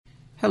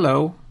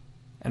Hello,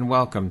 and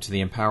welcome to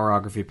the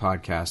Empowerography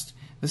Podcast.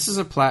 This is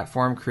a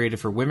platform created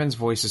for women's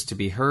voices to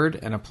be heard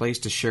and a place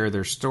to share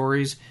their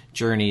stories,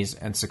 journeys,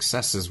 and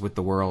successes with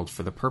the world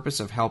for the purpose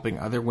of helping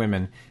other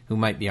women who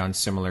might be on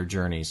similar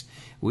journeys.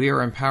 We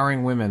are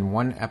empowering women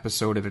one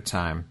episode at a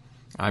time.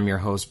 I'm your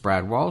host,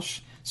 Brad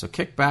Walsh, so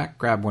kick back,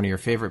 grab one of your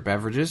favorite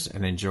beverages,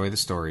 and enjoy the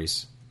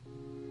stories.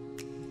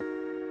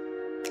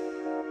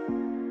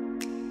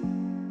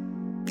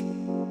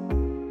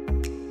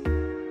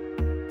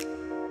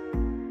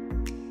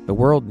 The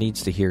world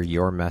needs to hear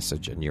your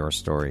message and your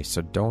story,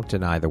 so don't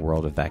deny the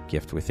world of that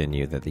gift within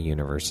you that the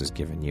universe has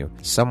given you.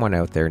 Someone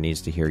out there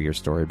needs to hear your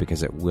story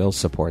because it will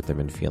support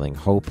them in feeling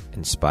hope,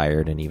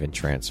 inspired, and even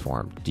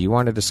transformed. Do you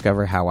want to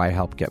discover how I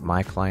help get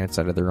my clients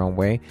out of their own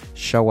way,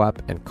 show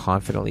up, and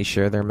confidently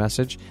share their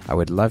message? I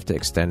would love to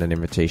extend an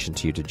invitation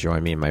to you to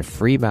join me in my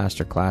free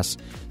masterclass,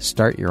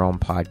 Start Your Own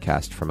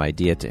Podcast from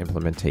Idea to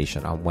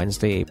Implementation, on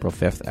Wednesday, April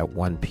 5th at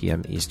 1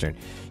 p.m. Eastern.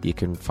 You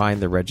can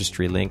find the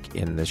registry link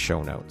in the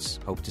show notes.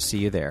 Hope to see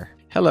you there.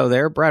 Hello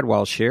there, Brad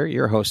Walsh here,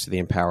 your host of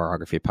the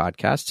Empowerography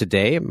Podcast.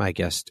 Today, my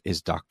guest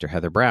is Dr.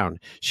 Heather Browne.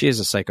 She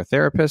is a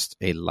psychotherapist,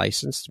 a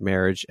licensed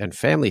marriage and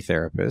family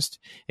therapist,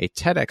 a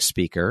TEDx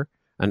speaker,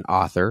 an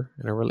author,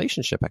 and a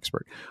relationship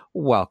expert.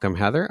 Welcome,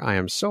 Heather. I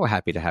am so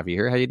happy to have you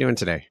here. How are you doing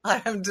today?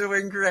 I am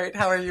doing great.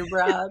 How are you,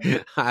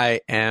 Brad? I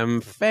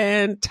am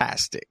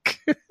fantastic.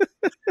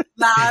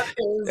 That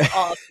is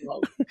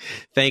awesome.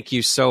 Thank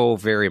you so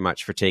very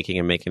much for taking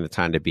and making the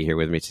time to be here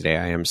with me today.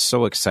 I am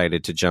so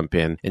excited to jump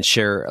in and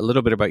share a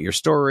little bit about your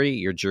story,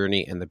 your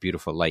journey, and the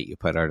beautiful light you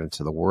put out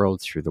into the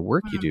world through the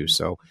work you do.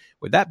 So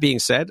with that being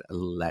said,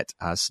 let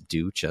us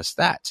do just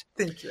that.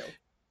 Thank you.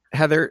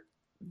 Heather,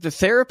 the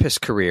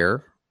therapist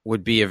career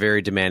would be a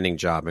very demanding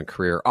job and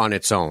career on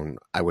its own,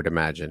 I would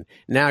imagine.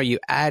 Now you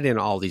add in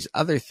all these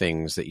other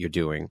things that you're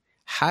doing.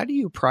 How do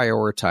you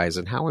prioritize,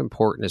 and how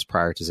important is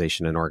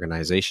prioritization and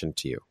organization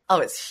to you? Oh,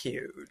 it's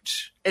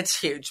huge. It's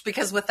huge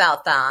because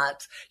without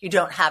that, you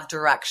don't have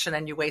direction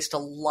and you waste a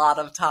lot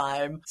of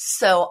time.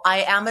 So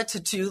I am a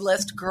to-do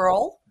list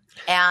girl,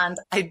 and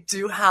I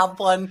do have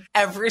one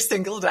every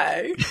single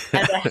day.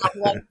 And I have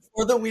one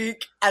for the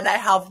week, and I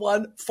have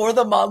one for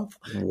the month.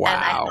 Wow. And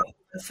I have one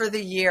for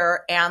the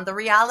year. And the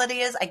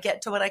reality is I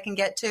get to what I can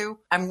get to.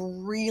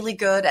 I'm really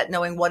good at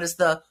knowing what is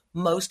the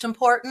most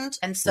important.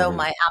 And so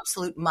my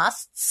absolute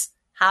musts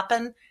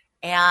happen.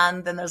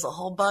 And then there's a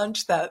whole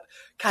bunch that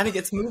kind of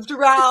gets moved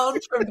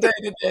around from day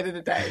to day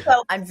to day.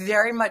 So I'm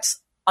very much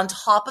on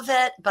top of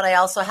it, but I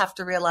also have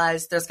to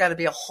realize there's got to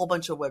be a whole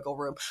bunch of wiggle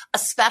room,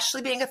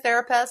 especially being a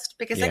therapist,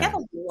 because I get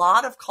a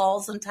lot of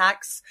calls and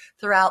texts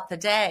throughout the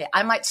day.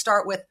 I might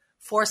start with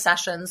 4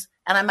 sessions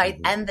and I might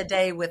end the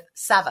day with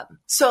 7.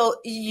 So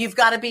you've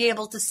got to be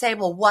able to say,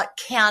 well, what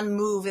can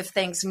move if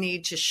things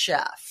need to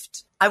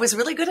shift? I was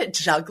really good at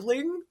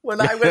juggling when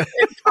I was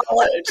in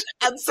college.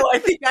 And so I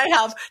think I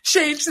have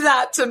changed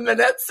that to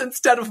minutes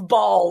instead of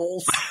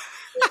balls.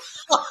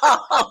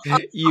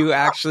 You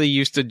actually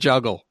used to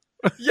juggle.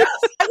 Yes,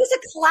 I was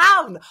a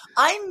clown.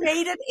 I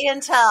made it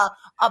into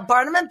a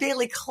Barnum and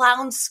Bailey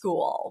clown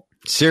school.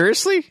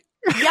 Seriously?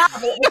 Yeah,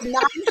 but it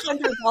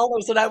was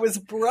 $900 and I was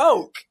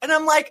broke. And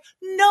I'm like,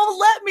 no,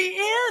 let me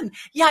in.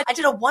 Yeah, I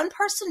did a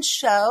one-person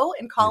show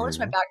in college.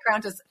 My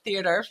background is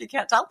theater, if you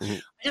can't tell.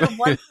 I did a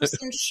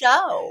one-person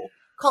show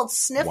called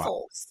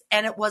Sniffles. Wow.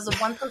 And it was a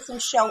one-person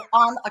show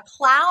on a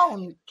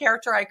clown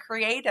character I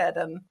created.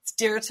 And it's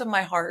dear to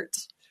my heart.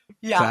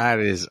 Yeah. That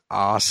is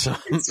awesome.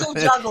 I still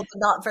juggle, but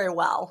not very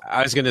well.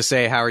 I was going to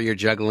say, how are your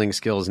juggling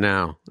skills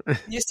now?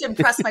 Used to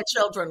impress my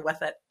children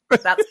with it.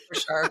 That's for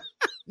sure.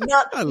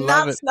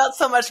 Not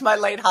so much my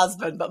late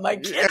husband, but my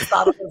kids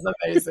thought it was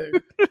amazing.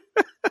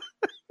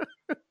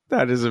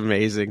 That is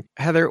amazing.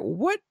 Heather,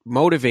 what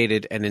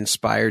motivated and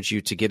inspired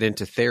you to get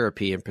into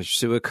therapy and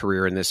pursue a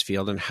career in this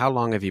field? And how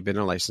long have you been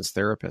a licensed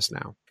therapist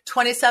now?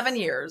 27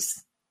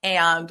 years.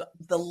 And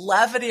the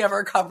levity of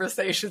our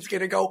conversation is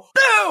going to go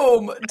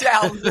boom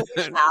down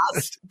really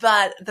fast.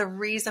 But the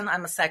reason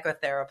I'm a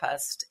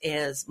psychotherapist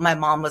is my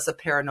mom was a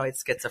paranoid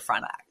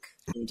schizophrenic.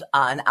 And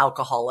an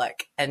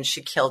alcoholic, and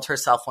she killed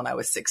herself when I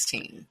was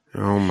 16.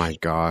 Oh my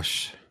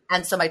gosh.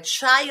 And so my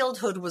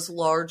childhood was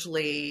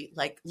largely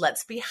like,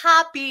 let's be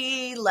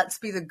happy. Let's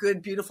be the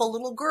good, beautiful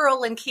little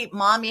girl and keep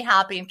mommy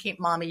happy and keep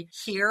mommy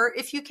here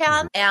if you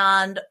can.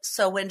 And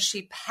so when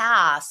she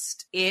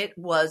passed, it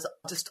was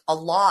just a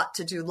lot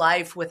to do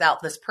life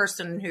without this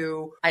person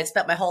who I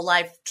spent my whole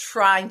life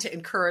trying to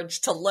encourage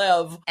to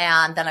live.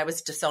 And then I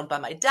was disowned by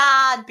my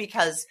dad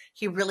because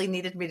he really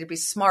needed me to be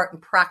smart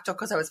and practical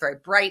because I was very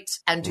bright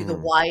and do the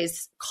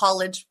wise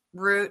college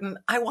route. And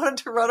I wanted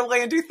to run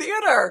away and do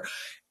theater.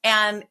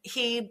 And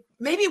he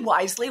maybe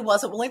wisely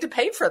wasn't willing to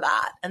pay for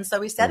that. And so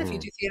he said, if you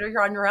do theater,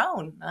 you're on your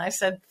own. And I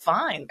said,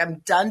 fine,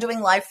 I'm done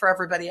doing life for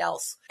everybody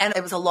else. And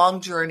it was a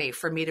long journey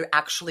for me to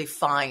actually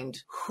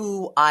find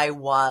who I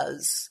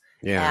was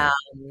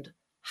and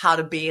how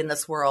to be in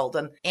this world.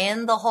 And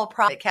in the whole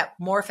process, it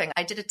kept morphing.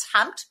 I did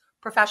attempt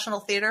professional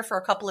theater for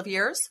a couple of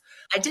years.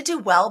 I did do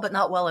well, but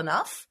not well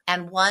enough.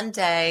 And one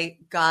day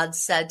God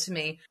said to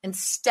me,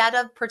 instead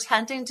of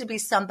pretending to be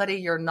somebody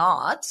you're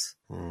not,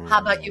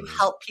 how about you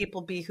help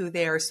people be who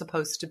they are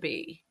supposed to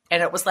be?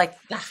 And it was like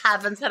the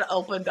heavens had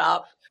opened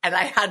up and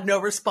I had no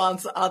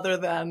response other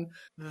than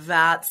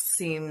that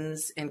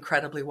seems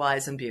incredibly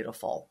wise and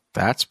beautiful.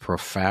 That's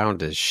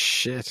profound as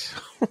shit.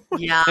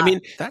 Yeah. I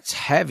mean, that's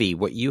heavy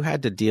what you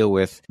had to deal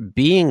with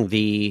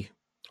being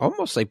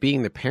almost like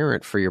being the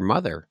parent for your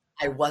mother.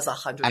 I was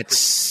 100%. At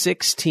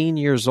 16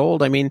 years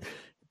old. I mean,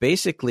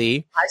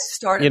 basically, I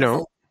started as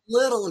a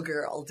little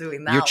girl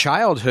doing that. Your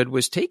childhood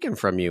was taken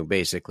from you,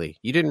 basically.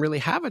 You didn't really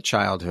have a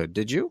childhood,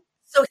 did you?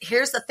 So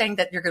here's the thing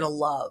that you're going to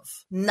love.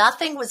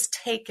 Nothing was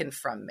taken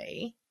from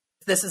me.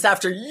 This is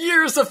after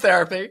years of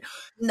therapy.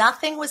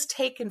 Nothing was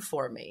taken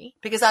for me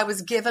because I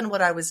was given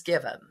what I was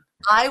given.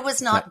 I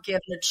was not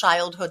given a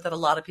childhood that a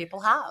lot of people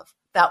have.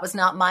 That was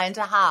not mine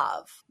to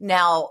have.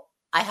 Now,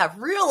 I have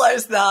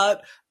realized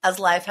that as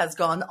life has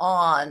gone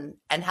on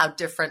and how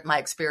different my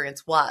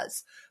experience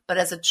was. But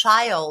as a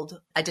child,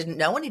 I didn't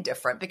know any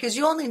different because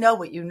you only know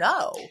what you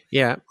know.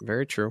 Yeah,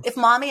 very true. If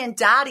mommy and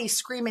daddy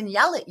scream and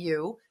yell at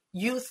you,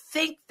 you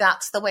think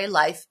that's the way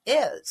life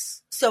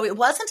is. So it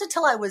wasn't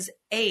until I was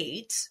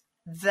 8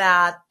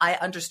 that I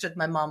understood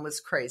my mom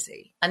was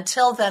crazy.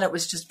 Until then, it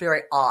was just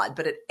very odd.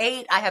 But at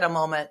 8, I had a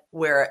moment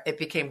where it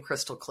became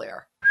crystal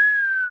clear.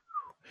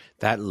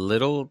 That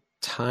little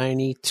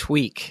tiny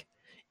tweak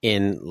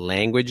in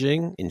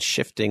languaging, in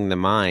shifting the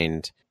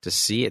mind to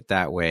see it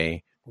that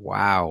way.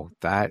 Wow,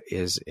 that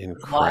is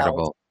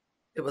incredible.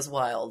 It was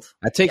wild.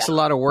 That takes a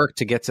lot of work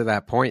to get to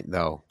that point,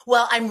 though.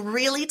 Well, I'm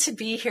really to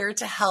be here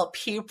to help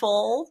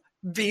people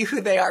be who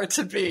they are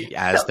to be.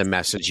 As the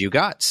message you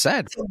got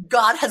said. So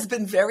God has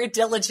been very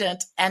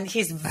diligent and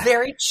he's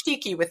very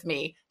cheeky with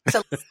me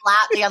to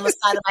slap me on the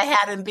side of my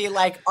head and be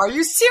like, are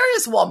you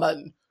serious,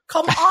 woman?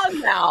 Come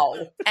on now.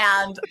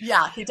 And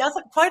yeah, he does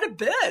it quite a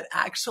bit,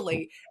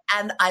 actually.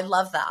 And I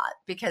love that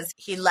because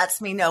he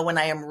lets me know when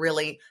I am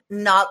really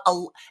not,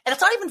 and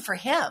it's not even for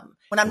him,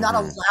 when I'm not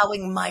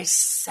allowing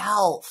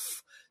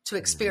myself to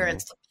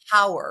experience the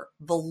power,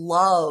 the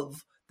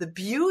love, the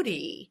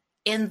beauty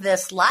in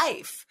this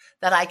life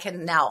that I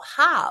can now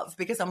have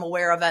because I'm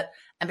aware of it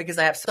and because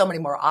I have so many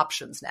more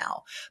options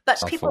now. But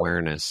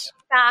self-awareness.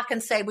 People back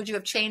and say, would you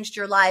have changed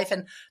your life?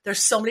 And there's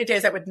so many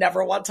days I would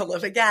never want to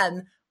live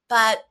again.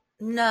 But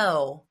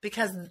no,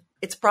 because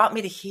it's brought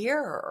me to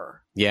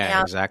here. Yeah,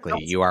 and exactly.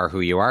 You are who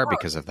you are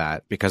because of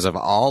that, because of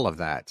all of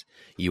that.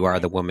 You are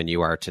the woman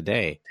you are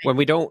today. When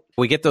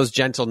we get those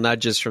gentle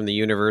nudges from the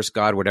universe,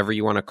 God, whatever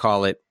you want to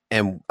call it.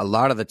 And a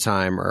lot of the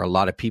time, or a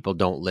lot of people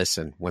don't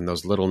listen when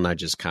those little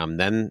nudges come.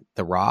 Then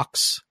the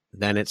rocks,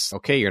 then it's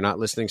okay. You're not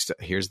listening.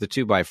 Here's the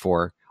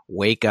 2x4.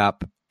 Wake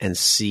up and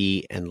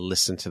see and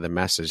listen to the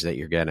message that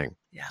you're getting.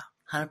 Yeah.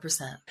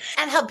 100%.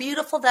 And how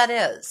beautiful that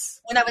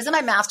is. When I was in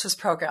my master's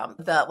program,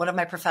 one of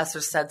my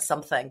professors said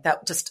something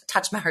that just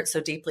touched my heart so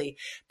deeply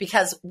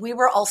because we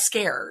were all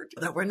scared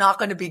that we're not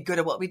going to be good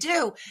at what we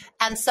do.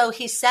 And so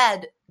he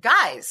said,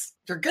 guys,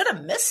 you're going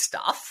to miss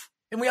stuff.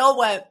 And we all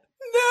went,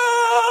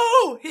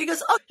 no. He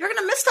goes, oh, you're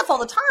going to miss stuff all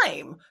the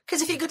time.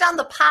 Because if you go down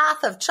the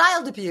path of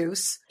child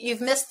abuse,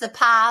 you've missed the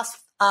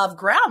path of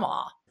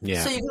grandma.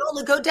 Yeah. So you can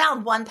only go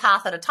down one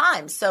path at a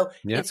time. So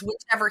it's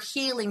whichever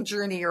healing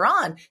journey you're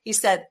on. He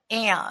said,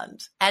 and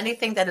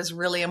anything that is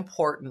really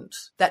important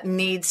that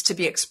needs to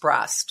be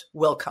expressed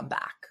will come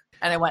back.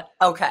 And I went,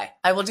 okay,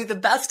 I will do the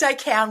best I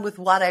can with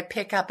what I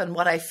pick up and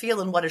what I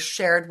feel and what is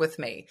shared with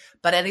me.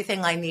 But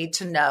anything I need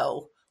to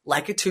know,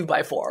 like a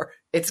 2x4,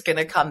 it's going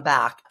to come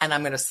back and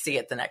I'm going to see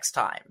it the next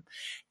time.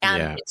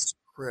 And it's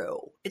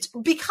true. It's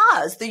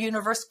because the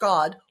universe,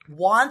 God,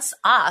 wants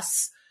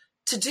us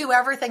to do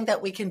everything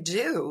that we can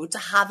do to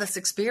have this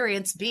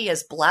experience be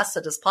as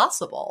blessed as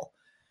possible.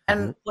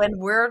 And when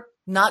we're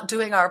not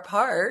doing our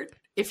part,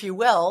 if you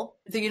will,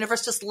 the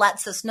universe just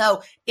lets us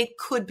know it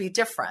could be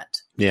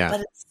different. Yeah. But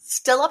it's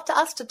still up to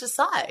us to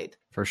decide.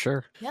 For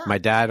sure. Yeah. My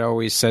dad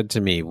always said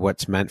to me,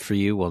 what's meant for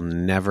you will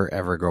never,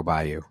 ever go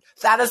by you.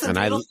 That is a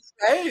beautiful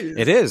phrase.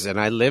 It is. And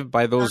I live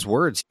by those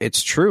words.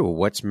 It's true.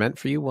 What's meant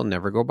for you will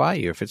never go by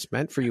you. If it's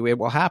meant for you, it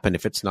will happen.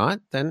 If it's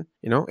not, then,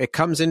 it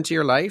comes into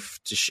your life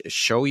to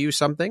show you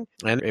something.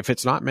 And if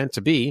it's not meant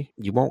to be,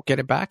 you won't get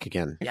it back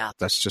again. Yeah.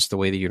 That's just the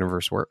way the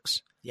universe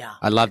works. Yeah.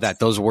 I love that.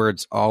 Those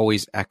words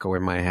always echo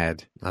in my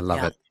head. I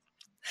love it.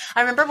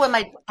 I remember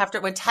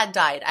when Ted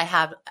died,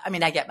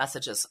 I get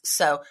messages.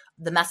 So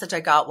the message I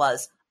got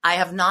was, I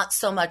have not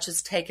so much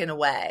as taken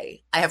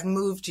away. I have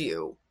moved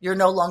you. You're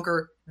no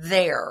longer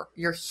there.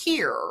 You're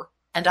here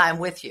and I'm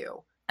with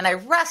you. And I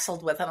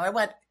wrestled with it. And I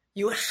went,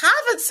 you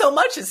haven't so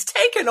much as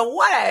taken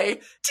away.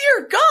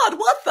 Dear God,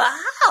 what the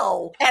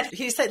hell? And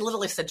he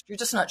literally said, you're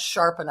just not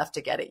sharp enough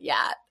to get it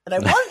yet. And I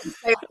wanted to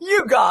say,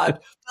 you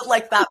God,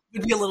 but that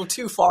would be a little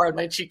too far in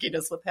my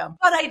cheekiness with him.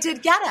 But I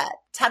did get it.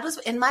 Ted was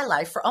in my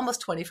life for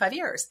almost 25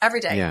 years, every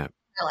day. Yeah.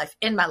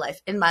 In my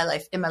life.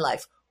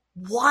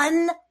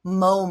 One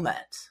moment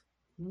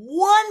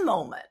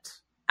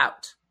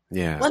out.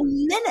 Yeah.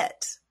 1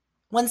 minute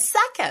 1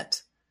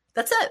 second.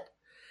 That's it.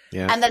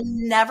 Yeah. And then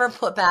never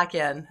put back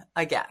in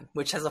again,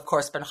 which has, of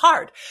course, been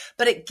hard.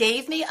 But it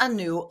gave me a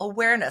new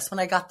awareness when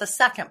I got the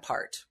second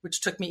part,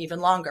 which took me even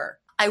longer.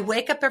 I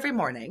wake up every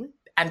morning,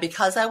 and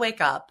because I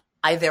wake up,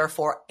 I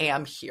therefore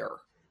am here.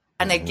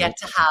 And I get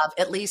to have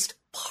at least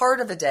part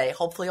of the day,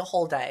 hopefully a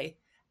whole day,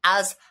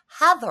 as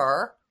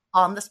Heather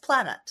on this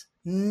planet.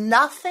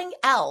 Nothing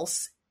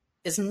else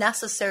is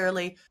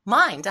necessarily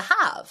mine to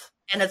have.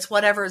 And it's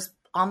whatever's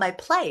on my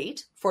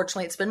plate.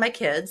 Fortunately, it's been my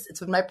kids. It's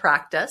been my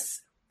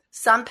practice.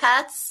 Some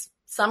pets,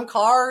 some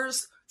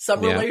cars,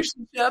 some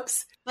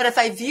relationships. But if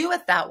I view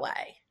it that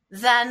way,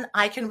 then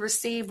I can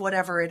receive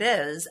whatever it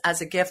is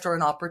as a gift or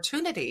an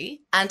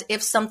opportunity. And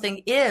if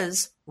something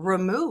is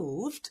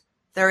removed,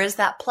 there is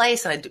that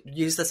place. And I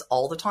use this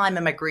all the time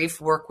in my grief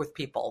work with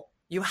people.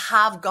 You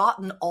have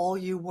gotten all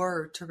you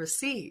were to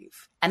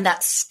receive, and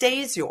that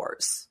stays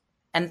yours.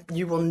 And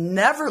you will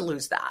never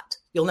lose that.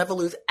 You'll never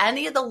lose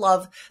any of the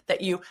love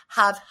that you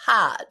have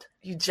had.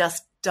 You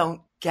just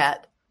don't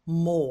get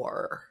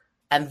more.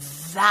 And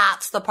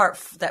that's the part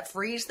that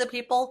frees the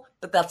people,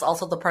 but that's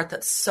also the part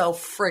that's so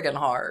friggin'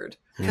 hard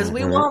because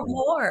we want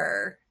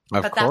more.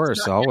 Of course,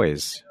 that's not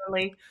always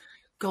necessarily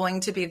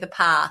going to be the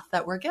path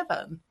that we're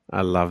given.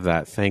 I love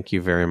that. Thank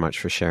you very much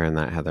for sharing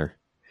that, Heather.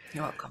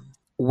 You're welcome.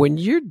 When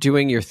you're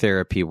doing your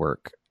therapy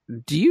work,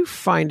 do you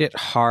find it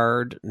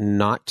hard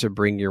not to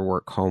bring your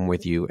work home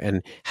with you?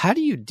 And how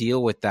do you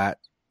deal with that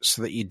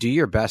so that you do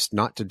your best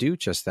not to do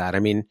just that? I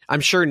mean,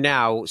 I'm sure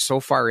now, so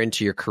far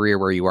into your career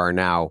where you are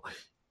now,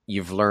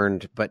 you've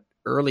learned, but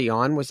early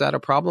on, was that a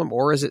problem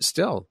or is it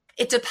still?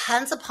 It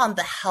depends upon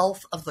the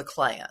health of the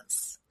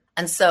clients.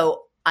 And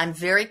so I'm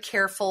very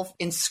careful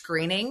in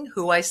screening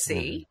who I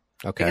see.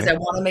 Okay. Because I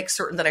want to make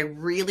certain that I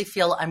really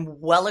feel I'm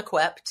well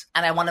equipped,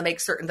 and I want to make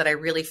certain that I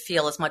really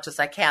feel as much as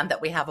I can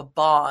that we have a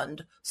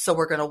bond. So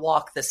we're going to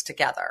walk this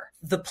together.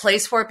 The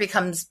place where it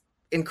becomes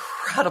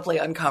incredibly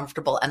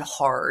uncomfortable and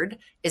hard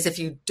is if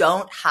you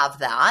don't have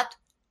that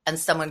and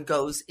someone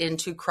goes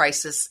into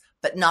crisis,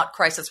 but not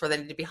crisis where they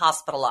need to be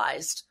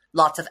hospitalized.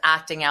 Lots of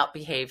acting out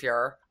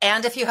behavior.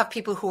 And if you have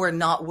people who are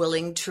not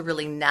willing to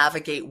really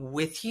navigate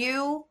with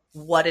you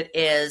what it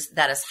is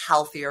that is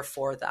healthier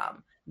for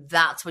them.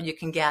 That's when you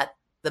can get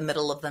the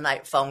middle of the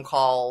night phone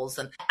calls.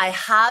 And I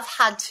have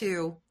had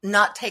to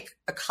not take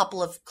a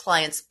couple of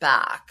clients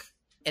back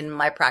in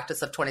my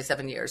practice of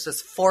 27 years. There's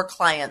 4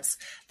 clients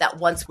that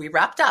once we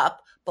wrapped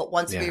up,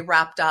 we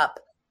wrapped up,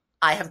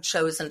 I have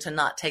chosen to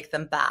not take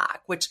them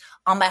back, which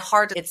on my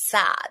heart, it's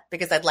sad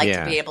because I'd like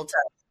to be able to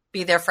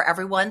be there for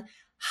everyone.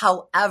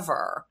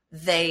 However,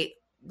 they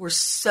were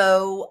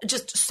so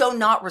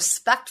not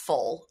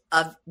respectful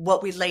of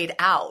what we laid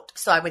out.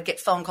 So I would get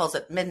phone calls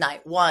at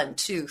midnight, 1,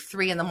 2,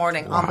 3 in the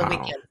morning on the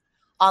weekend,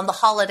 on the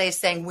holidays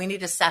saying, we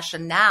need a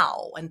session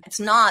now. And it's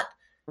not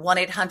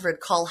 1-800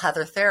 call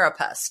Heather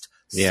therapist.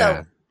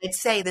 So they'd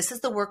say, this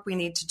is the work we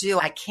need to do.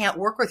 I can't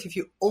work with you if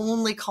you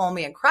only call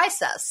me in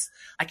crisis.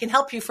 I can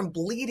help you from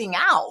bleeding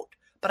out,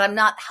 but I'm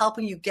not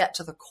helping you get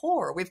to the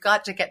core. We've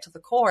got to get to the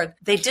core.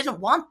 They didn't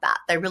want that.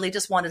 They really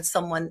just wanted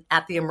someone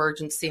at the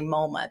emergency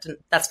moment. And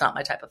that's not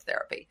my type of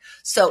therapy.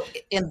 So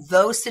in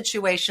those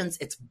situations,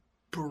 it's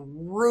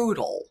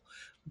brutal,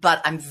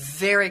 but I'm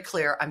very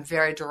clear. I'm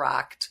very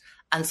direct.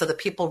 And so the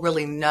people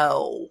really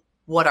know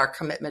what our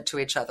commitment to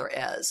each other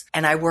is.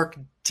 And I work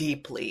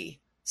deeply.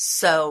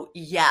 So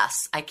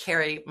yes, I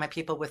carry my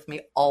people with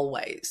me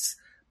always,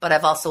 but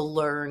I've also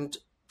learned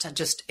to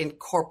just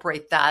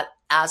incorporate that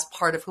as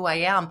part of who I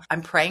am.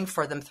 I'm praying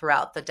for them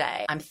throughout the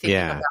day. I'm thinking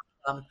about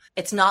them.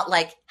 It's not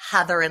like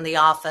Heather in the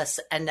office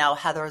and now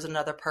Heather is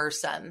another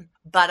person,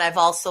 but I've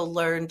also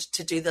learned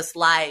to do this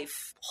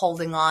life,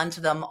 holding on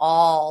to them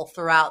all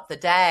throughout the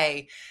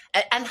day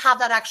and have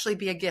that actually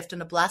be a gift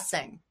and a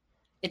blessing.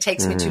 It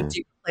takes me to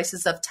deeper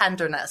places of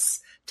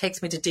tenderness,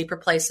 takes me to deeper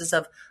places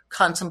of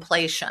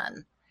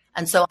contemplation.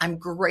 And so I'm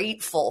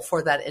grateful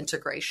for that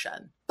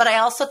integration. But I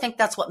also think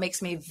that's what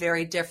makes me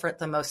very different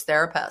than most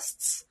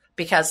therapists,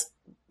 because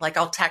like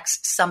I'll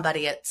text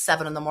somebody at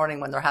 7 a.m.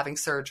 when they're having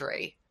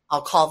surgery.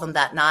 I'll call them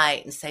that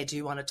night and say, do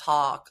you want to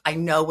talk? I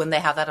know when they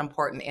have that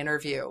important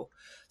interview.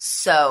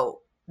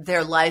 So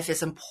their life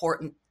is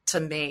important to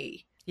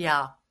me.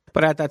 Yeah.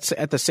 But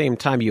at the same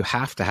time, you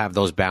have to have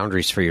those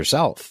boundaries for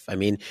yourself. I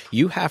mean,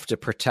 you have to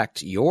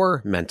protect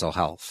your mental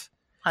health.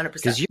 100%.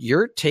 Because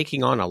you're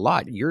taking on a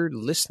lot. You're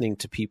listening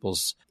to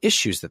people's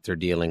issues that they're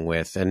dealing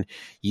with, and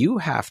you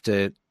have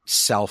to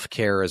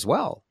self-care as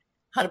well.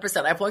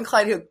 100%. I have one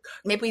client who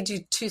maybe we do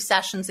 2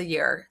 sessions a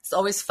year. It's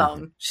always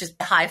phone. She's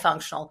high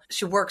functional.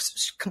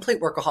 She's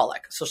complete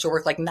workaholic. So she'll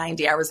work like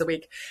 90 hours a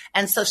week.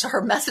 And so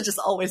her message is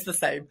always the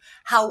same.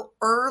 How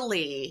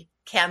early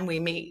can we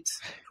meet?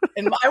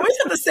 And I always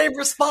have the same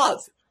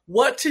response.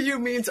 What to you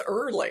means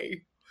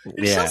early?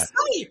 And she'll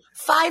say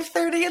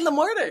 5:30 in the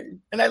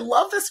morning. And I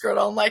love this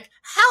girl. I'm like,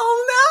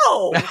 hell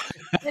no.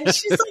 And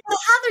she's like, well,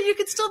 Heather, you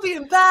could still be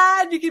in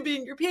bed. You could be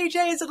in your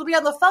PJs. It'll be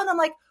on the phone. I'm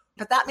like,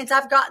 but that means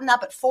I've gotten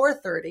up at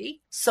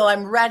 4:30. So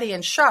I'm ready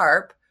and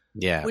sharp.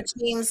 Yeah. Which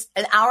means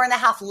an hour and a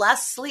half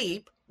less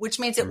sleep which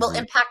means it will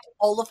impact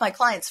all of my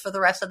clients for the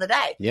rest of the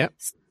day. Yep.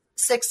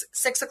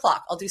 6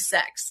 o'clock, I'll do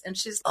 6. And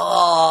she's,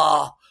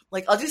 I'll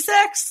do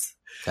 6.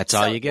 That's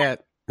all you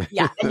get.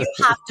 Yeah. And you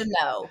have to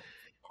know.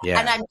 Yeah.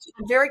 And I'm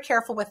very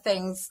careful with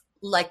things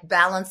like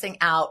balancing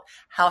out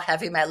how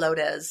heavy my load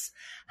is,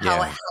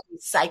 how heavy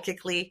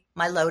psychically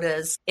my load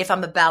is. If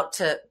I'm about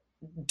to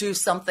do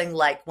something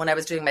like when I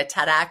was doing my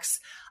TEDx,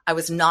 I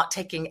was not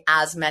taking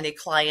as many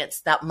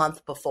clients that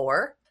month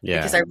before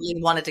because I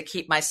really wanted to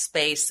keep my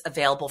space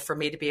available for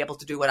me to be able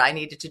to do what I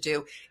needed to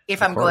do.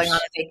 If I'm going on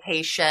a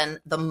vacation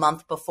the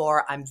month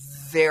before, I'm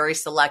very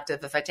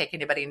selective if I take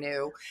anybody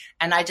new.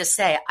 And I just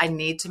say, I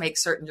need to make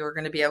certain you're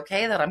going to be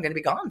okay, that I'm going to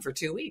be gone for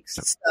 2 weeks.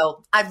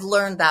 So I've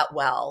learned that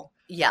well.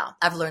 Yeah,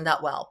 I've learned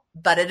that well.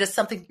 But it is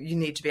something you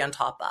need to be on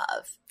top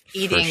of.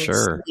 Eating,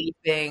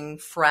 sleeping,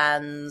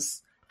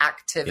 friends,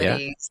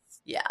 activities.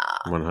 Yeah.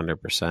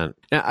 100%.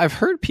 Now, I've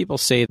heard people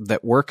say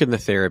that work in the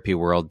therapy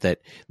world, that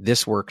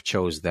this work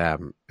chose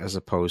them as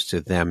opposed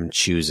to them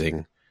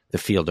choosing the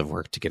field of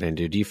work to get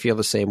into. Do you feel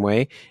the same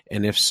way?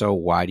 And if so,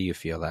 why do you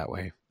feel that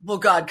way? Well,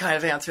 God kind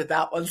of answered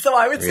that one. So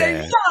I would say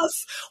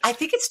yes. I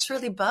think it's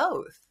truly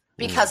both,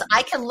 because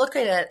I can look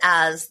at it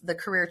as the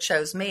career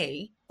chose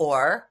me,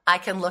 or I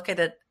can look at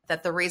it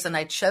that the reason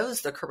I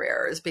chose the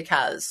career is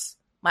because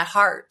my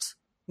heart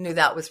knew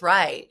that was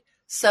right.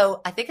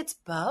 So I think it's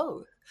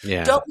both.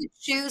 Yeah. Don't we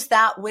choose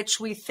that which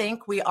we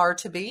think we are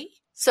to be?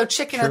 So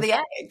chicken or the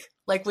egg,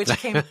 like which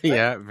came first?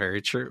 Yeah,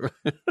 very true.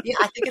 Yeah,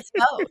 I think it's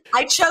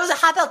both.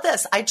 How about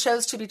this? I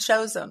chose to be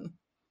chosen.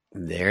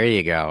 There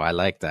you go. I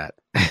like that.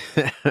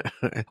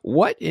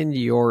 What, in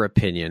your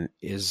opinion,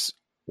 is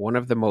one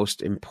of the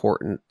most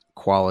important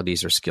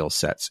qualities or skill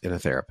sets in a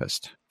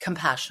therapist?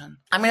 Compassion.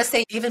 I'm going to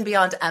say even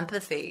beyond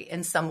empathy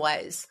in some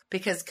ways,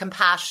 because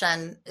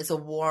compassion is a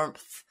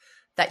warmth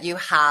that you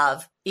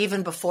have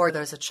even before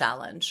there's a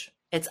challenge.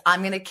 It's, I'm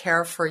going to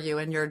care for you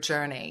in your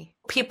journey.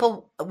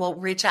 People will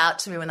reach out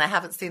to me when I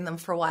haven't seen them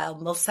for a while,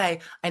 and they'll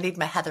say, I need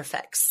my Heather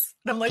fix.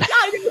 And I'm like, yeah,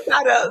 I know what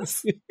that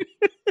is.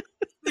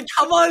 They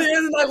come on in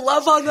and I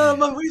love on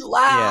them and we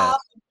laugh.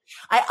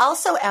 Yeah. I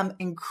also am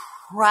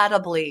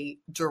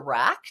incredibly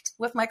direct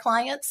with my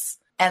clients,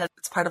 and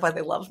it's part of why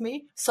they love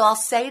me. So I'll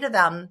say to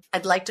them,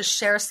 I'd like to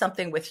share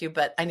something with you,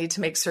 but I need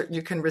to make certain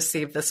you can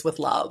receive this with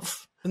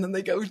love. And then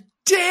they go,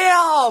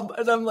 damn.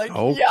 And I'm like,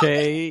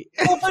 okay.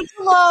 Yeah, so much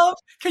love.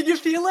 Can you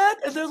feel it?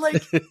 And they're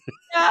like,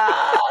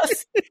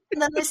 yes.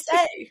 And then they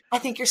say, I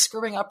think you're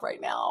screwing up right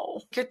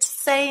now. You're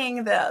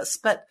saying this,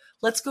 but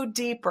let's go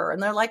deeper.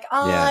 And they're like,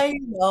 I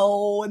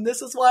know. And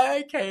this is why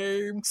I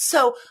came.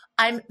 So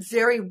I'm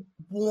very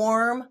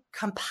warm,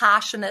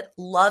 compassionate,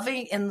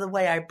 loving in the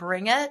way I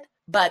bring it.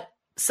 But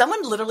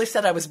someone literally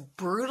said I was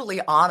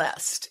brutally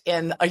honest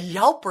in a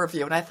Yelp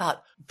review. And I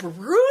thought,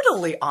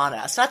 brutally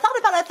honest? And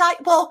I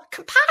thought, well,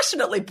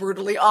 compassionately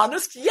brutally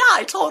honest. Yeah,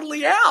 I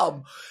totally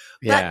am.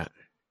 Yeah. But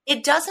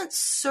it doesn't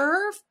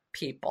serve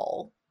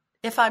people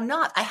if I'm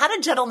not. I had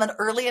a gentleman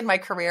early in my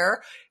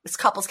career, it was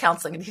couples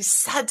counseling, and he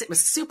said, it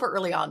was super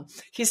early on,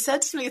 he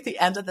said to me at the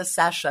end of the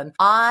session,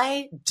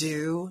 I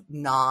do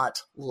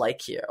not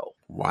like you.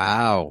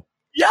 Wow.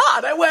 Yeah.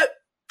 And I went,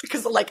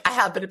 because like I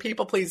have been a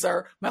people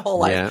pleaser my whole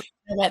life. Yeah.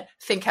 I went,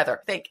 think,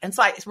 Heather, think. And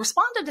so I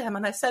responded to him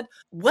and I said,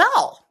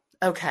 well,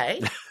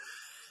 okay,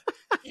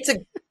 it's a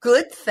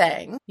good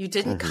thing you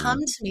didn't come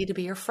to me to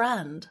be your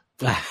friend.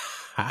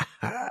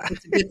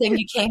 It's a good thing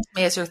you came to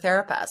me as your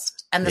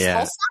therapist. And this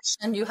whole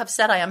session, you have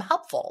said I am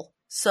helpful.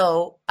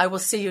 So I will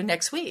see you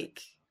next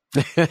week.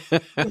 I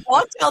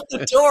walked out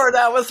the door and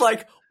I was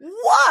like,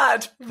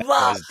 what? That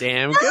was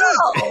damn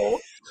good.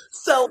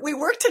 So we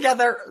worked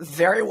together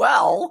very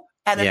well.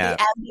 And at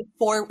the end of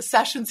 4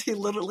 sessions, he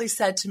literally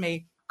said to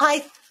me, I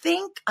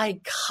think I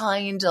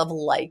kind of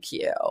like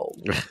you.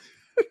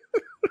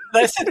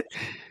 I said,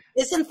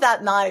 isn't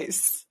that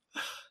nice?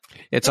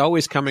 It's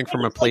always coming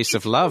from a place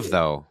of love,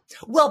 though.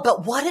 Well,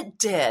 but what it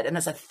did, and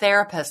as a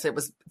therapist,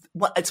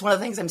 it's one of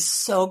the things I'm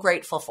so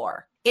grateful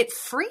for. It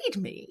freed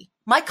me.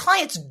 My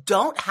clients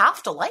don't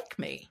have to like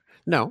me.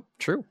 No,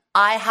 true.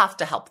 I have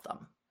to help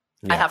them.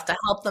 Yeah. I have to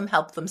help them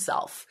help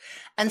themselves.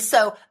 And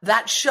so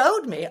that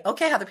showed me,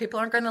 okay, other people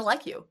aren't going to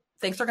like you.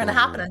 Things are going to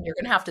happen and you're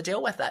going to have to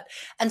deal with it.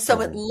 And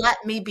so it let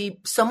me be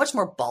so much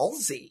more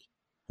ballsy.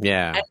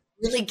 Yeah. And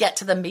really get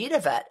to the meat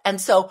of it.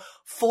 And so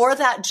for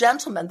that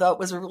gentleman, though it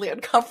was a really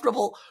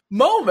uncomfortable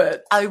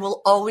moment, I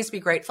will always be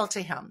grateful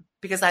to him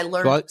because I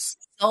learned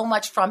so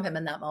much from him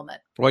in that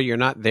moment. Well, you're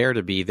not there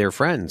to be their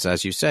friends.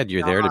 As you said,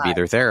 you're there to be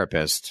their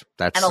therapist.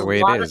 That's the way it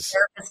is. And a lot of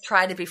therapists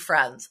try to be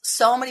friends.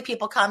 So many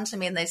people come to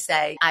me and they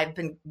say, I've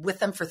been with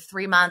them for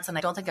 3 months and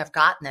I don't think I've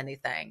gotten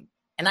anything.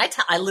 And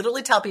I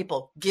literally tell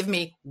people, give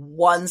me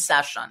 1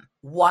 session.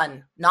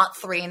 1, not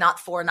 3, not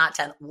 4, not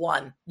 10,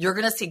 1. You're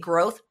going to see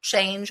growth,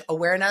 change,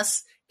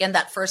 awareness in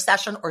that first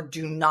session, or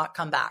do not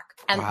come back.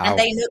 And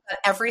they knew that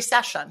every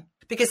session,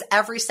 because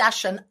every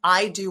session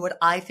I do what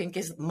I think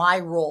is my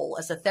role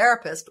as a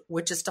therapist,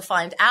 which is to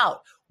find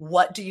out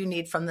what do you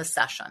need from this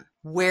session?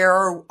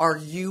 Where are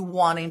you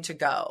wanting to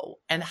go?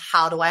 And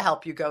how do I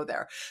help you go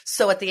there?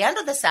 So at the end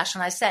of the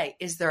session, I say,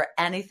 is there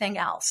anything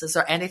else? Is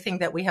there anything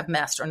that we have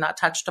missed or not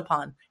touched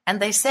upon? And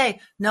they say,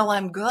 no,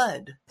 I'm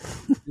good.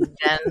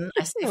 Then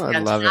I say,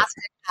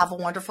 fantastic. Have a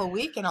wonderful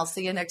week and I'll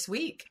see you next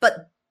week.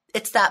 But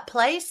it's that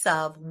place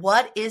of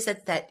what is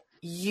it that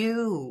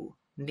you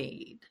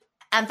need?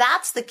 And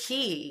that's the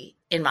key,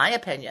 in my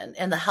opinion,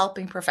 in the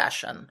helping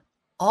profession.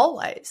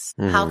 Always.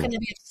 How can it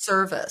be of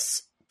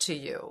service to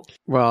you?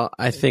 Well,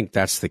 I think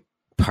that's the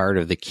part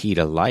of the key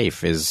to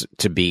life is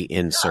to be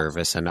in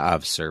service and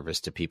of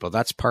service to people.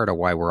 That's part of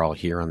why we're all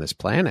here on this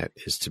planet,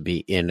 is to be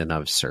in and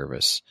of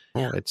service.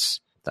 Yeah.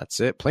 That's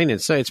it. Plain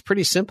and simple. It's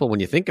pretty simple when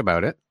you think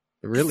about it.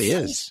 It really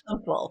is.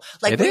 Simple.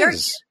 Like we are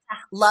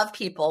love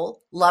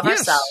people, love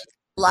ourselves,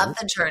 love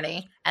the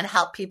journey, and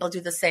help people do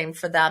the same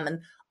for them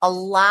and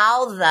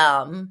allow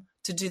them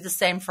to do the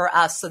same for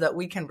us so that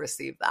we can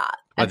receive that.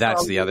 Well,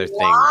 that's the other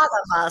thing. A lot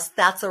of us,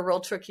 that's a real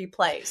tricky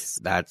place.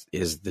 That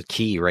is the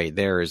key right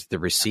there, is the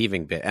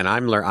receiving bit. And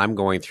I'm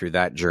going through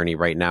that journey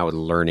right now with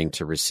learning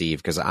to receive,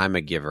 because I'm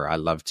a giver. I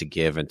love to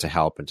give and to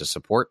help and to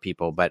support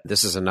people. But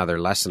this is another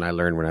lesson I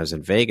learned when I was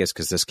in Vegas,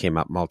 because this came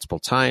up multiple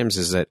times,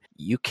 is that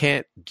you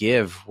can't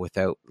give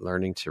without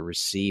learning to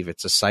receive.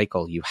 It's a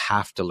cycle. You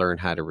have to learn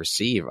how to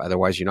receive.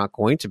 Otherwise, you're not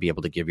going to be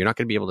able to give. You're not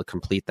going to be able to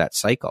complete that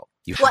cycle.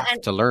 You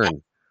have to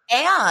learn.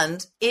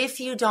 And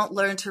if you don't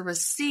learn to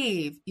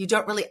receive, you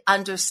don't really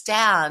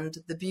understand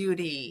the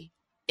beauty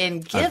in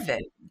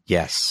giving.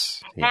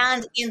 Yes.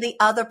 And in the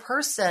other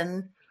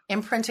person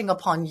imprinting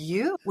upon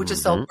you, which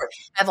is so important.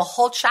 I have a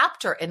whole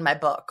chapter in my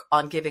book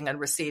on giving and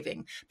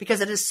receiving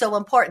because it is so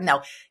important.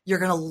 Now, you're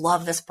going to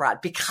love this, Brad,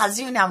 because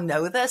you now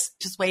know this.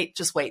 Just wait,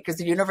 because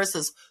the universe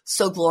is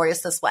so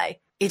glorious this way.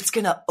 It's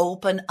going to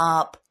open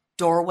up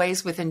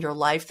doorways within your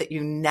life that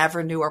you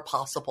never knew are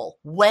possible.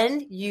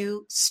 When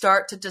you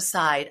start to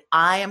decide,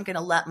 I am going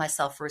to let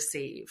myself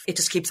receive, it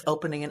just keeps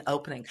opening and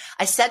opening.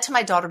 I said to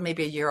my daughter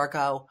maybe a year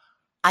ago,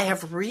 I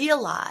have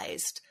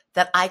realized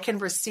that I can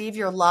receive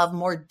your love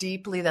more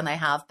deeply than I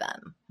have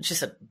been. And she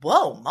said,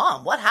 whoa,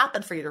 Mom, what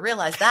happened for you to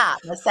realize that?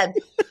 And I said,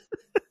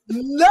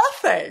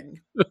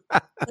 nothing.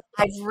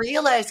 I've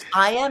realized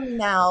I am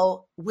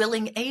now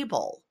willing,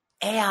 able,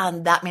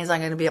 and that means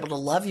I'm going to be able to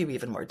love you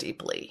even more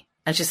deeply.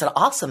 And she said,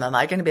 awesome. Am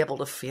I going to be able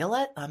to feel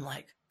it? I'm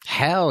like,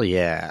 hell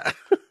yeah.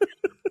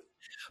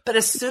 But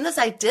as soon as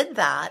I did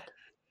that,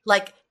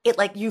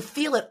 you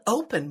feel it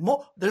open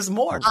more. There's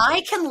more.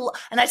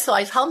 So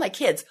I tell my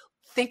kids,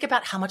 think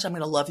about how much I'm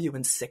going to love you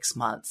in 6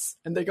 months.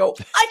 And they go,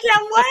 I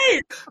can't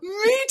wait.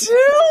 Me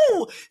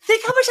too.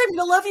 Think how much I'm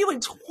going to love you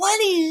in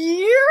 20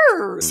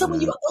 years. So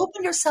when you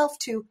open yourself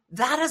to,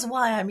 that is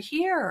why I'm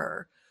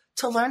here,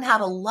 to learn how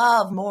to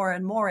love more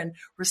and more and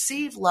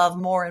receive love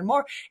more and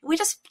more. We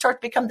just start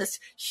to become this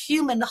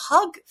human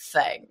hug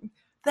thing.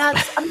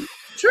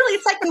 Truly,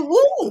 it's like the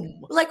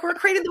womb. Like we're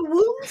creating the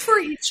womb for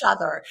each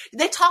other.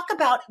 They talk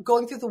about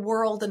going through the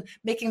world and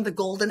making the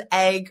golden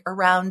egg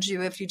around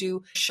you if you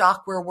do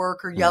chakra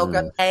work or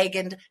yoga egg,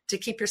 and to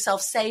keep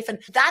yourself safe. And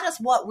that is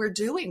what we're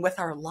doing with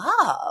our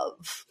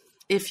love,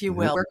 if you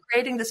will. We're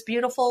creating this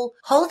beautiful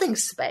holding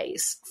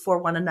space for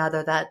one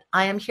another, that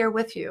I am here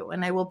with you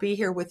and I will be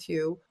here with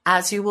you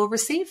as you will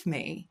receive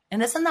me.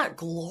 And isn't that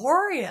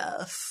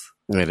glorious?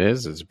 It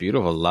is. It's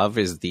beautiful. Love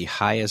is the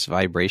highest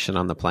vibration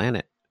on the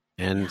planet.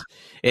 And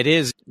it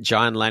is.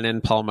 John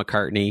Lennon, Paul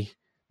McCartney,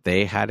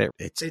 they had it.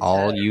 It's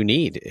all you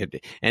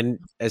need. And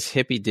as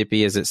hippy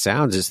dippy as it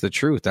sounds, it's the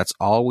truth. That's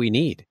all we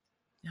need.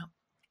 Yeah.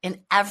 In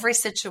every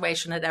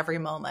situation, at every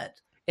moment,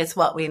 it's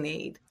what we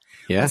need.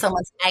 Yeah. When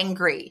someone's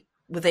angry,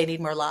 they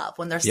need more love.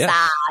 When they're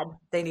sad,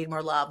 they need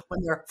more love.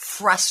 When they're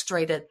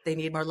frustrated, they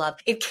need more love.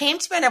 It came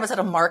to me when I was at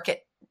a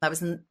market. I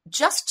was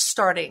just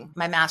starting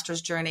my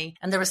master's journey,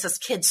 and there was this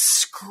kid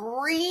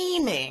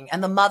screaming,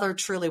 and the mother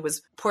truly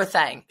was, poor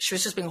thing. She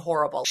was just being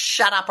horrible.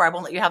 Shut up, or I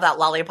won't let you have that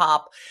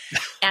lollipop.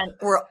 And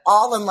we're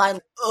all in line.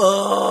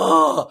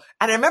 Ugh.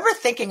 And I remember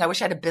thinking, I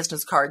wish I had a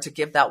business card to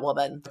give that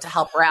woman to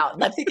help her out.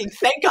 And I'm thinking,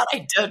 thank God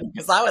I didn't,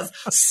 because I was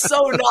so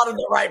not in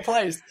the right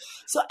place.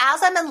 So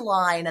as I'm in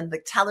line and the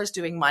teller's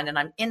doing mine, and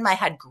I'm in my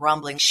head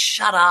grumbling,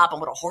 shut up,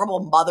 and what a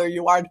horrible mother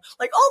you are,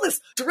 like all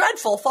this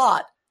dreadful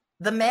thought.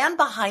 The man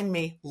behind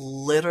me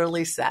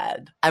literally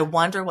said, I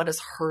wonder what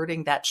is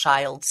hurting that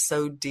child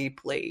so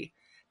deeply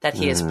that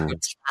he is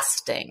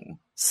protesting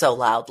so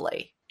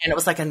loudly. And it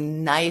was like a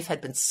knife had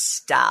been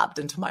stabbed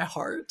into my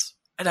heart.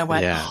 And I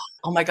went,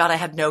 oh my God, I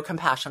had no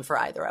compassion for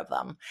either of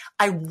them.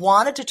 I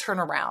wanted to turn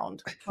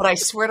around, but I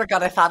swear to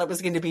God, I thought it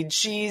was going to be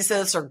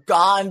Jesus or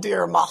Gandhi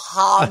or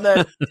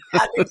Muhammad.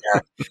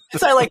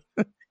 So I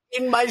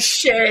in my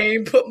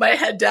shame, put my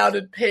head down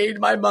and paid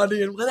my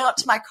money and went out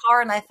to my car.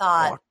 And I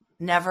thought,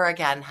 never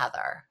again,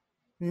 Heather.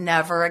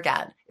 Never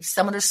again. If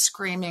someone is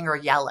screaming or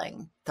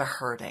yelling, they're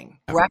hurting.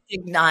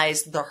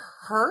 Recognize the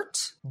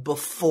hurt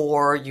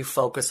before you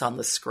focus on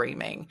the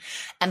screaming.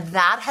 And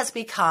that has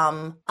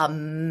become a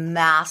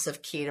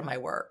massive key to my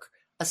work,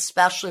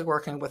 especially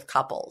working with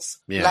couples.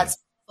 Yeah. Let's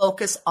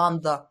focus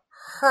on the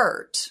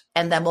hurt?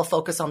 And then we'll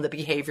focus on the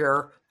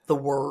behavior, the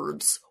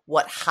words,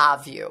 what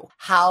have you.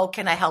 How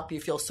can I help you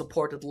feel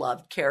supported,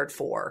 loved, cared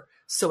for?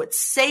 So it's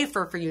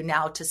safer for you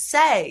now to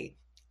say,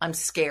 I'm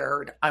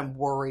scared, I'm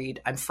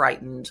worried, I'm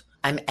frightened,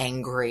 I'm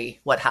angry,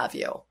 what have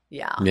you.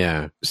 Yeah.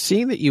 Yeah.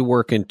 Seeing that you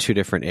work in two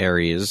different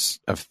areas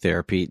of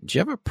therapy, do you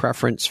have a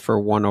preference for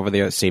one over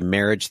the other, say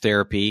marriage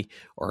therapy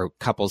or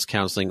couples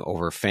counseling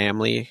over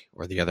family,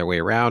 or the other way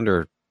around,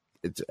 or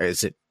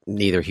is it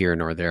neither here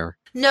nor there?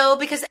 No,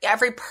 because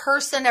every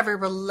person, every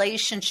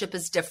relationship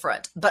is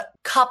different. But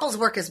couples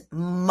work is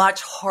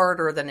much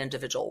harder than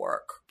individual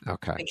work.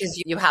 Okay.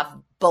 Because you have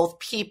both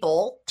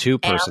people. Two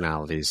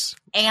personalities.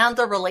 And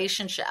the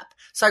relationship.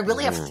 So I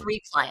really have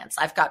three clients.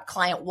 I've got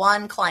client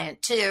one,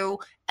 client two,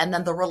 and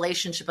then the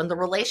relationship. And the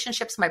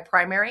relationship's my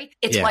primary.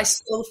 It's why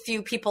so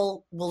few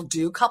people will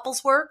do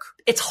couples work.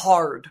 It's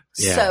hard.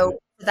 Yeah. So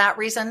for that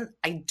reason,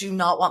 I do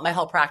not want my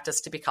whole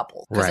practice to be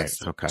couples. Right.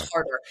 It's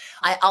harder.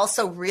 I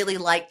also really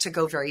like to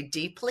go very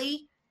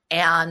deeply.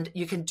 And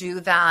you can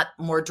do that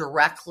more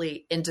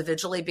directly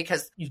individually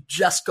because you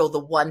just go the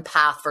one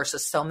path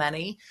versus so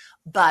many.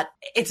 But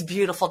it's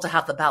beautiful to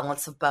have the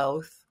balance of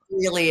both. It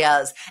really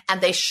is. And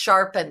they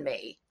sharpen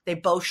me. They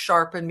both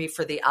sharpen me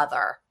for the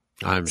other.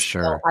 I'm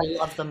sure. So I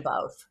love them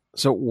both.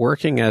 So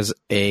working as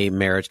a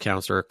marriage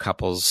counselor,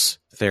 couples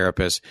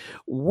therapist,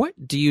 what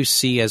do you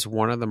see as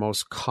one of the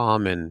most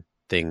common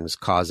things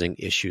causing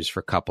issues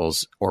for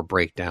couples or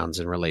breakdowns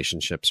in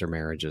relationships or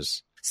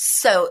marriages?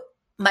 So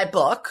my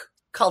book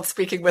called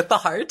Speaking with the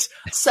Heart.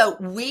 So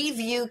we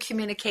view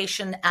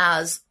communication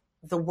as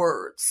the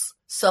words.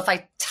 So if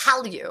I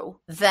tell you,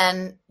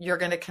 then you're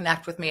going to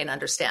connect with me and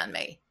understand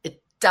me.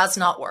 It does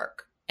not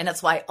work. And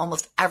that's why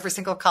almost every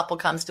single couple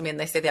comes to me and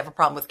they say they have a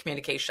problem with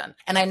communication.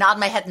 And I nod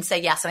my head and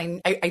say yes.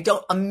 And I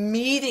don't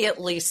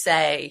immediately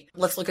say,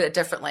 let's look at it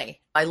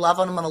differently. I love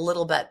on them a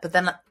little bit, but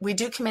then we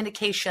do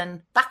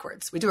communication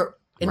backwards. We do it,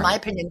 in my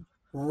opinion,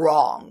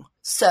 wrong.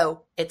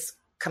 So it's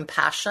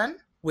compassion,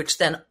 which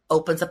then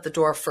opens up the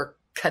door for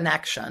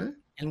connection.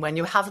 And when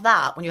you have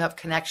that, when you have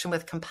connection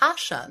with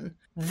compassion,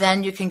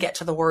 then you can get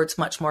to the words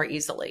much more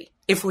easily.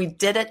 If we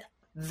did it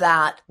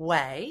that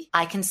way,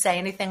 I can say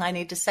anything I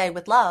need to say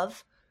with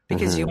love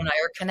because you and I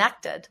are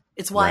connected.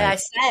 It's why I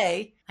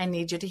say, I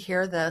need you to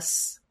hear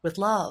this with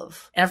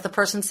love. And if the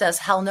person says,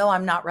 hell no,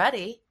 I'm not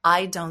ready,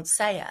 I don't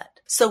say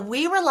it. So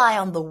we rely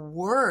on the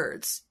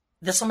words.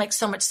 This will make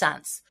so much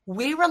sense.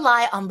 We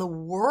rely on the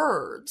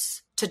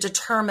words to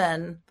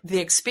determine the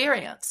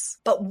experience.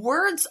 But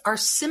words are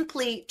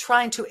simply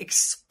trying to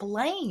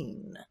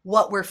explain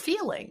what we're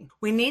feeling.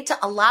 We need to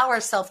allow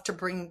ourselves to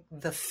bring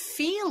the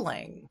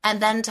feeling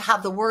and then to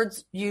have the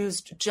words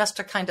used just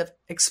to kind of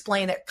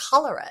explain it,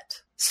 color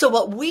it. So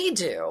what we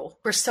do,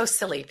 we're so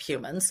silly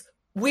humans.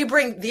 We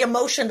bring the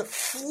emotion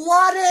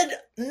flooded,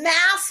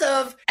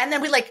 massive, and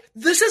then we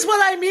this is what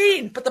I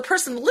mean. But the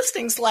person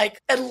listening's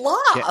and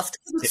lost.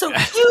 Yeah. It's so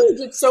huge.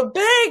 It's so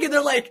big. And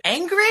they're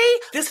angry.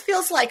 This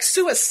feels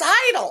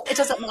suicidal. It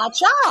doesn't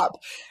match up.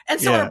 And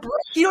so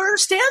you don't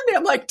understand me.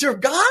 I'm dear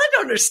God, I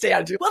don't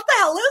understand you. What the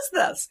hell is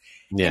this?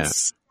 Yeah.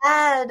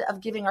 Instead of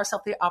giving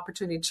ourselves the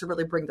opportunity to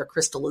really bring the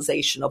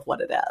crystallization of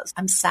what it is.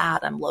 I'm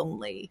sad. I'm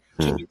lonely.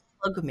 Can you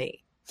hug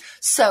me?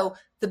 So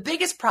the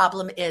biggest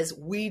problem is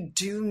we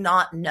do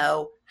not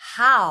know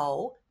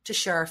how to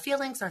share our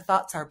feelings, our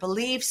thoughts, our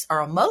beliefs,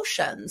 our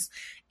emotions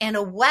in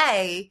a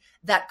way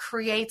that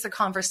creates a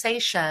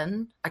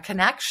conversation, a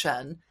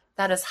connection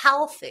that is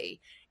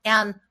healthy.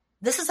 And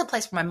this is a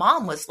place where my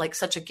mom was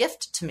such a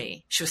gift to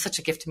me. She was such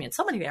a gift to me in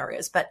so many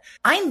areas, but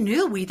I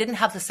knew we didn't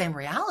have the same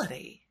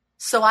reality.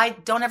 So I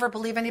don't ever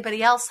believe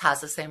anybody else has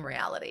the same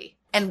reality.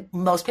 And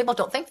most people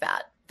don't think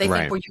that. They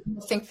think, well,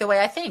 you think the way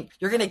I think.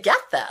 You're going to get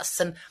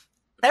this. And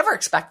I never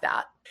expect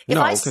that.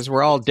 No, because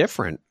we're all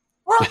different.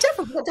 We're all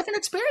different. We've got different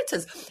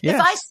experiences. Yes.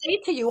 If I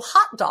say to you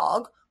hot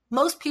dog,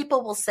 most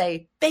people will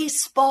say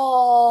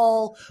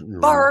baseball,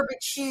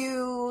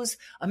 barbecues,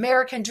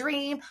 American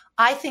dream.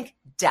 I think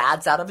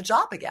dad's out of a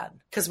job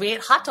again because we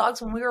ate hot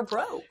dogs when we were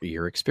broke.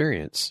 Your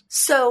experience.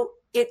 So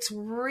it's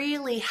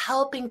really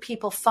helping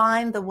people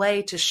find the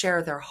way to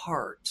share their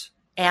heart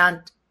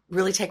and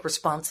really take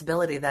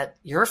responsibility that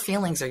your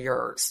feelings are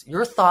yours.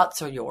 Your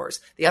thoughts are yours.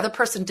 The other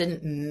person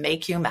didn't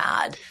make you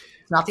mad.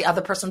 It's not the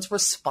other person's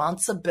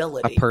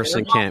responsibility. A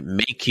person can't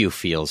make you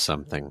feel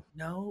something.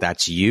 No.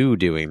 That's you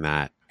doing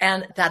that.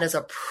 And that is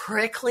a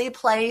prickly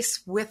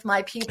place with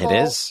my people.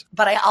 It is.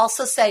 But I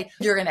also say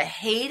you're going to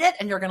hate it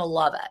and you're going to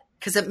love it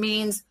because it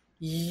means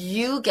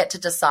you get to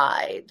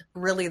decide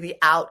really the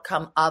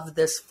outcome of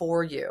this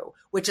for you,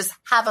 which is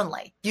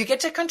heavenly. You get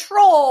to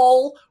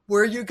control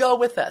where you go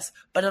with this,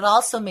 but it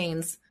also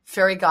means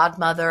fairy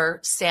godmother,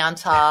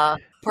 Santa,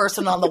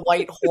 person on the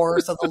white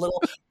horse, or the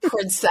little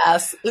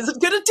princess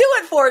isn't going to do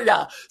it for you.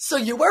 So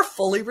you are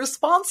fully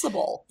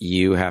responsible.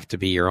 You have to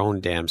be your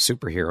own damn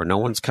superhero. No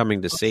one's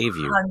coming to save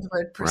you.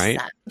 100%.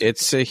 Right?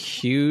 It's a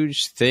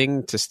huge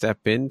thing to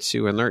step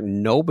into and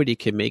learn. Nobody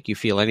can make you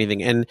feel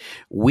anything. And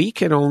we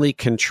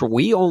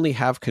only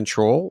have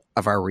control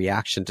of our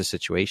reaction to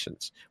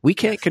situations. We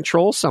can't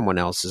control someone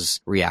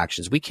else's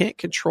reactions. We can't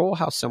control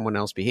how someone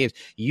else behaves.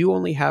 You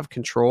only have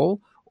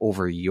control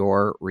over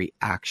your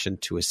reaction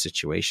to a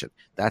situation.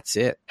 That's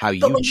it. How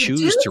you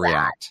choose to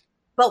react.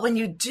 But when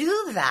you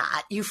do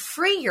that, you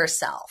free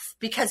yourself.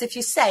 Because if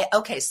you say,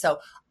 okay, so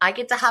I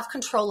get to have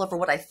control over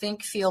what I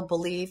think, feel,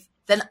 believe,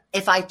 then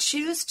if I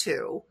choose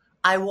to,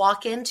 I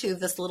walk into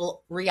this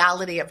little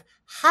reality of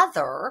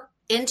Heather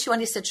into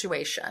any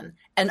situation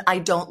and I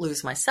don't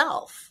lose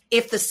myself.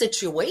 If the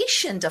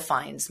situation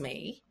defines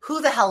me,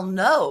 who the hell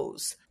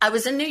knows? I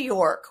was in New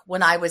York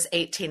when I was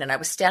 18 and I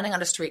was standing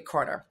on a street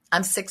corner.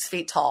 I'm 6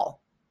 feet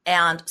tall.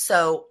 And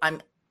so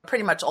I'm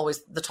pretty much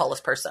always the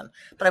tallest person.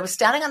 But I was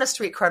standing on a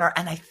street corner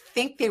and I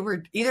think they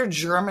were either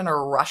German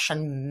or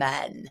Russian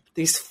men.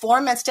 These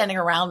 4 men standing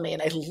around me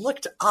and I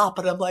looked up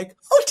and I'm like,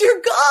 oh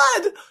dear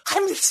God,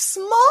 I'm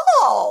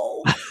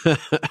small.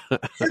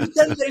 And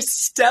then they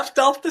stepped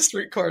off the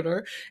street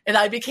corner and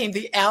I became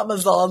the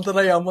Amazon that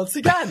I am once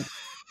again.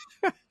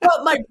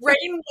 But my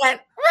brain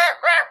went,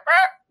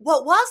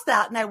 what was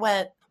that? And I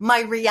went,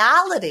 my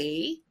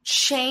reality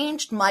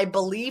changed my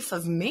belief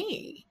of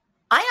me.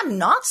 I am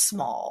not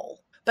small.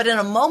 But in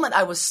a moment,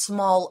 I was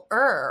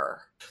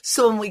smaller.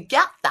 So when we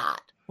get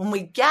that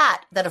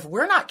if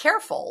we're not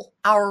careful,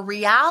 our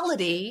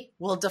reality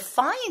will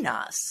define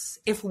us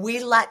if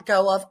we let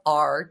go of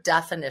our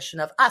definition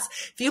of us.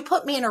 If you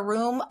put me in a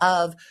room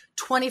of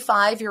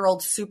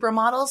 25-year-old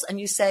supermodels and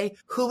you say,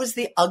 who is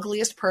the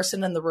ugliest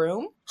person in the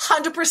room?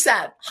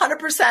 100%,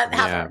 100%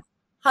 Heather,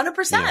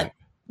 100%. Yeah.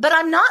 But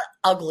I'm not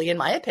ugly in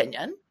my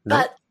opinion,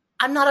 but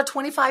I'm not a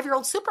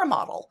 25-year-old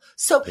supermodel.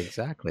 So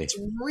exactly. It's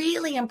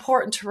really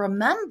important to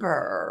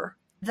remember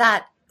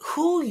that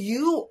who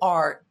you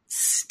are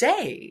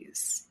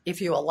stays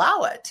if you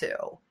allow it to.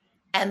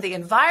 And the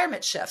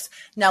environment shifts.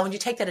 Now, when you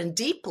take that in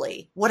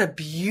deeply, what a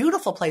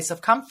beautiful place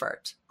of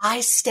comfort.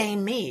 I stay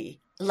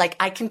me. Like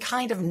I can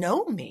kind of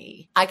know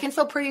me. I can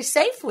feel pretty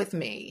safe with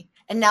me.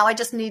 And now I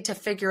just need to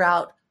figure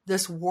out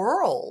this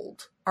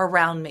world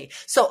around me.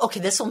 So, okay,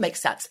 this will make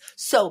sense.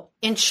 So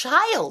in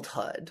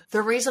childhood,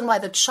 the reason why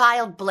the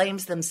child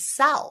blames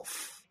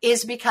themselves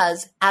is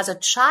because as a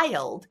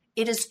child,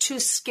 it is too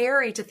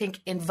scary to think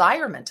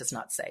environment is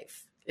not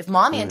safe. If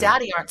mommy and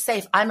daddy aren't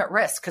safe, I'm at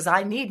risk because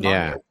I need mommy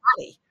and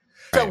daddy.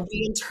 So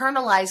we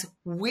internalize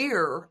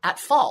we're at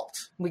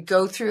fault. We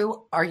go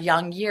through our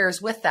young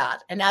years with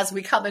that. And as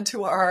we come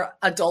into our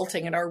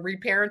adulting and our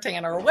reparenting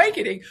and our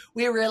awakening,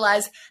 we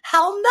realize,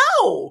 hell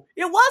no,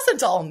 it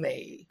wasn't all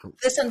me.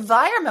 This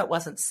environment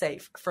wasn't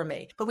safe for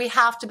me. But we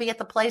have to be at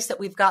the place that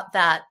we've got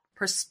that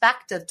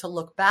perspective to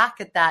look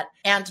back at that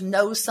and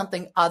know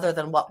something other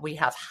than what we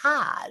have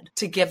had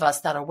to give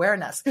us that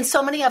awareness. And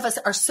so many of us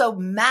are so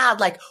mad,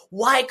 like,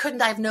 why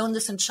couldn't I have known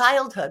this in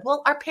childhood?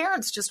 Well, our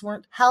parents just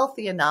weren't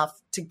healthy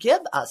enough to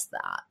give us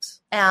that.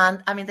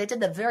 And I mean, they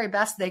did the very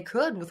best they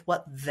could with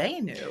what they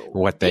knew.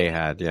 What they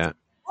had, yeah.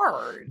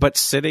 Hard. But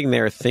sitting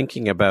there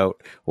thinking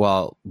about,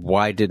 well,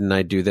 why didn't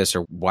I do this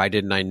or why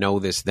didn't I know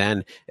this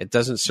then? It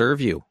doesn't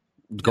serve you.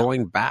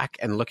 Going back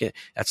and looking,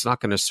 that's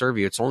not going to serve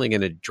you. It's only going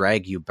to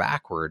drag you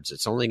backwards.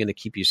 It's only going to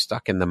keep you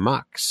stuck in the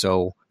muck.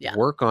 So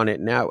work on it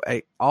now.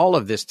 All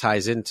of this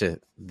ties into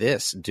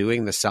this,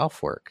 doing the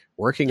self-work,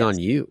 working on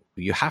you.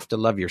 You have to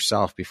love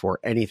yourself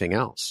before anything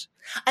else.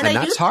 And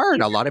that's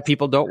hard. A lot of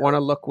people don't want to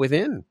look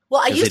within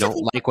because they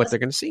don't like what they're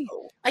going to see.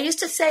 I used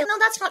to say, no,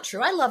 that's not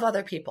true. I love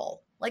other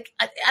people. Like,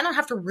 I don't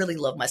have to really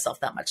love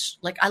myself that much.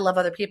 Like, I love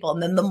other people.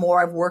 And then the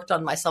more I've worked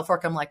on my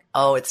self-work, I'm like,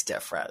 oh, it's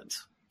different.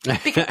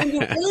 Because when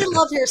you really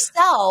love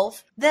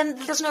yourself, then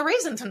there's no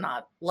reason to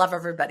not love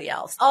everybody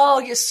else. Oh,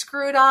 you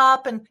screwed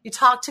up and you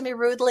talked to me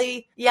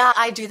rudely. Yeah,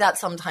 I do that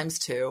sometimes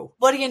too.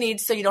 What do you need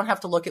so you don't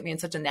have to look at me in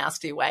such a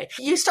nasty way?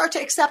 You start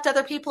to accept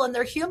other people and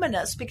their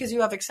humanness because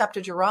you have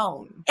accepted your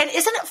own. And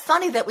isn't it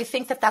funny that we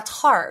think that that's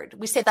hard?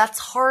 We say that's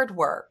hard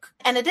work.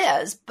 And it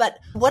is. But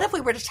what if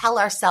we were to tell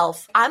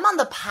ourselves, I'm on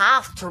the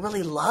path to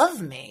really love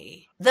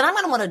me? Then I'm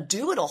going to want to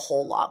do it a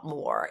whole lot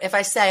more. If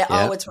I say,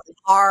 oh, it's really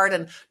hard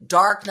and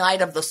dark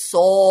night of the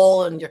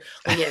soul and you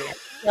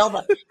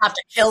have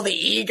to kill the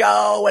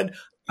ego and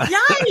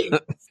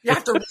yikes, you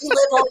have to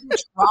relive all your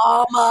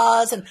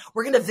traumas and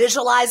we're going to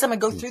visualize them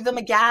and go through them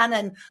again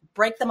and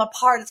break them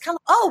apart. It's kind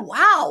of, oh,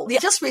 wow.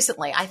 Just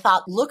recently, I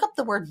thought, look up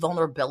the word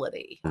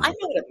vulnerability. I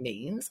know what it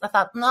means. I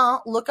thought,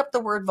 no, look up the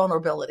word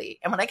vulnerability.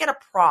 And when I get a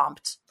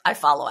prompt, I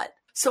follow it.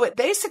 So it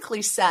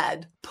basically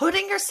said,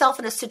 putting yourself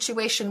in a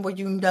situation where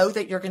you know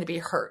that you're going to be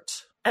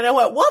hurt. And I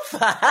went, what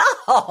the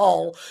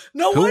hell?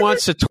 Who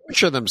wants to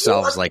torture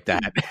themselves like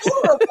that?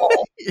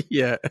 Horrible.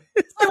 Yeah.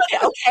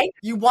 Okay.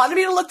 You wanted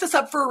me to look this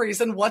up for a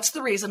reason. What's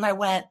the reason? I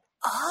went,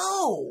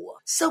 oh,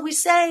 so we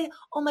say,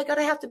 oh my God,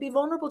 I have to be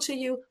vulnerable to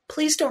you.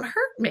 Please don't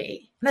hurt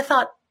me. And I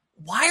thought,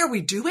 why are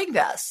we doing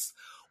this?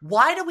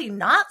 Why do we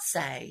not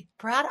say,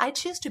 Brad, I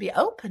choose to be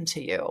open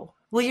to you.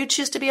 Will you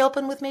choose to be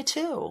open with me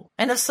too?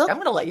 And if so, I'm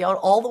going to let you out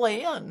all the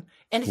way in.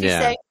 And if you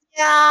say,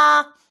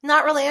 yeah,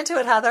 not really into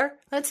it, Heather,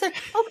 I'd say,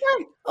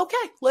 okay,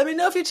 let me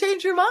know if you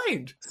change your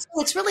mind. So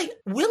it's really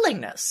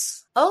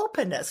willingness,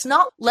 openness,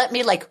 not let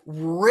me like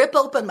rip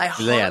open my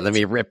heart. Yeah, let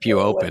me rip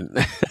you open.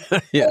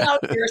 Pull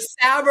out your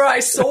samurai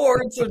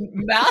swords and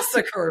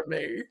massacre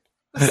me.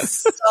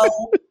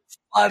 So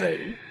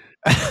funny.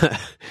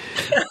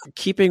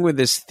 Keeping with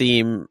this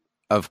theme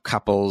of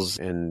couples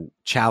and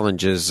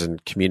challenges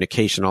and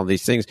communication, all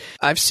these things,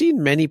 I've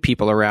seen many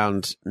people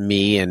around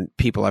me and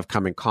people I've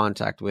come in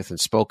contact with and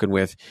spoken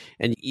with,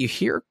 and you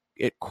hear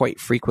it quite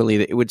frequently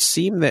that it would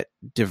seem that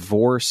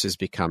divorce is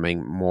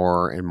becoming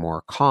more and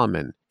more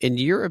common. In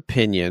your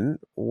opinion,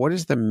 what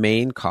is the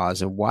main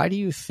cause, and why do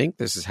you think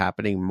this is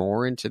happening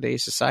more in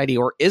today's society,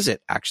 or is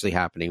it actually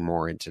happening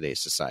more in today's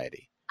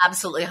society?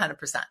 Absolutely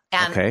 100%.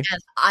 And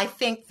I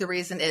think the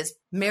reason is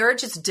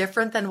marriage is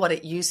different than what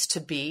it used to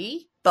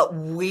be, but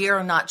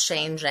we're not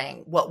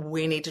changing what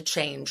we need to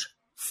change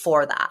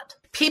for that.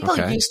 People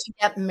used to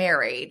get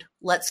married,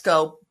 let's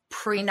go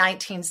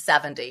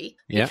pre-1970,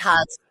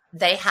 because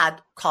they had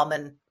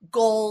common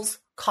goals,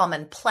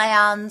 common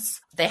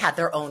plans, they had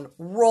their own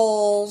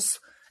roles,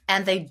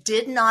 and they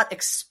did not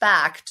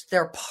expect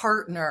their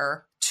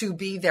partner to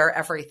be their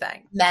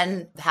everything.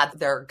 Men had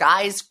their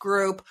guys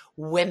group,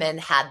 women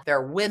had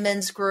their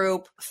women's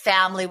group,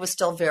 family was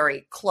still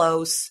very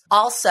close.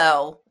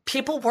 Also,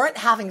 people weren't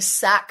having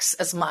sex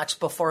as much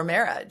before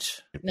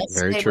marriage.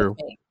 Very true.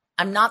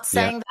 I'm not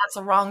saying that's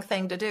a wrong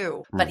thing to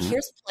do, but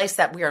here's a place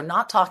that we are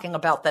not talking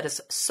about that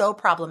is so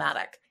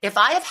problematic. If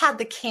I have had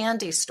the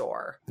candy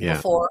store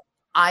before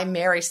I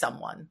marry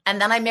someone, and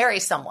then I marry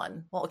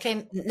someone, well,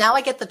 okay, now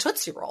I get the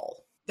Tootsie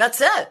Roll.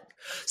 That's it.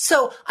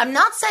 So I'm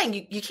not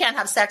saying you can't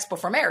have sex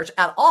before marriage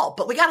at all,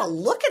 but we got to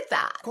look at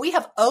that. We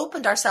have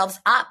opened ourselves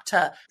up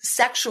to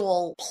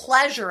sexual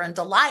pleasure and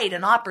delight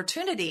and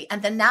opportunity.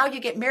 And then now you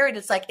get married.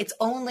 It's like, it's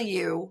only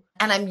you.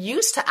 And I'm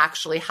used to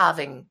actually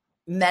having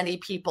many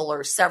people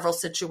or several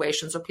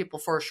situations or people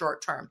for a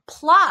short term.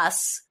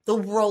 Plus, the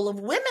role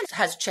of women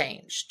has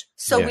changed.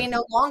 So we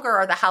no longer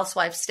are the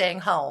housewife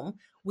staying home.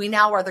 We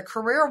now are the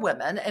career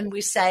women, and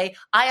we say,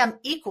 I am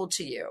equal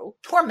to you.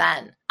 Poor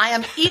men. I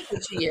am equal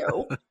to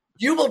you.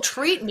 You will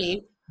treat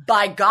me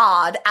by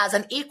God as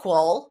an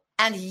equal.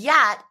 And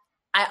yet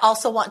I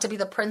also want to be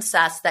the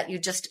princess that you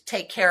just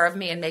take care of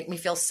me and make me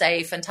feel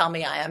safe and tell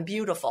me I am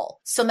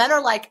beautiful. So men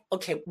are like,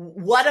 okay,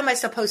 what am I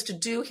supposed to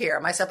do here?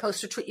 Am I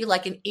supposed to treat you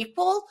like an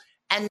equal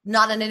and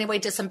not in any way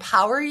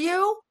disempower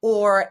you?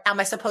 Or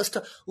am I supposed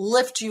to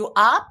lift you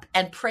up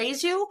and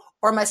praise you?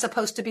 Or am I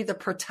supposed to be the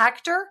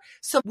protector?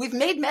 So we've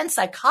made men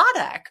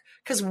psychotic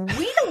because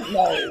we don't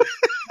know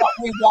what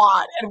we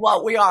want and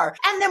what we are.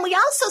 And then we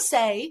also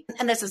say,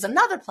 and this is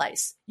another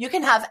place, you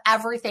can have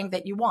everything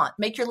that you want.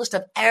 Make your list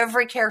of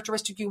every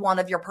characteristic you want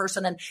of your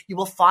person, and you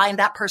will find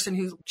that person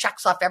who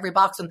checks off every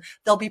box, and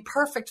they'll be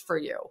perfect for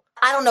you.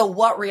 I don't know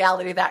what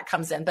reality that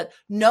comes in, but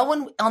no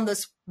one on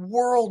this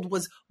world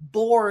was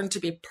born to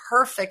be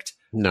perfect.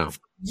 No.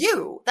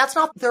 You. That's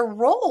not their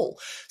role.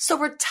 So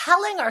we're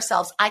telling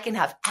ourselves, I can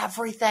have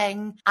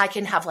everything. I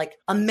can have like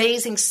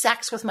amazing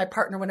sex with my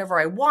partner whenever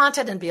I want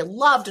it and be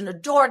loved and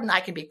adored, and I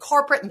can be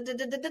corporate and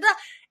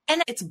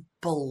And it's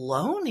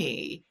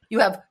baloney. You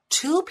have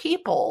two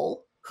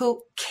people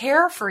who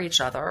care for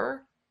each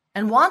other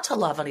and want to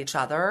love on each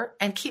other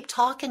and keep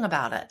talking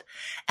about it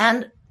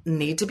and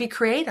need to be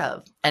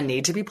creative and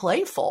need to be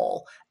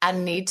playful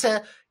and need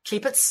to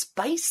keep it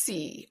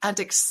spicy and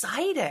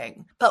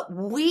exciting. But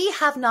we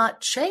have not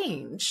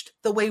changed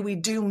the way we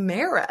do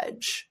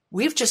marriage.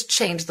 We've just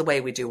changed the way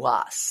we do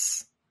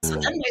us. So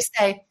then we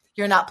say,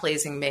 you're not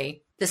pleasing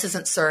me. This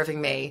isn't serving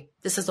me.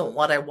 This isn't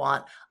what I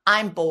want.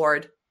 I'm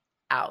bored.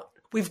 Out.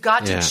 We've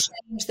got to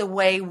change the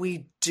way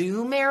we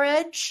do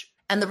marriage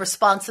and the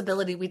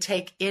responsibility we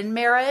take in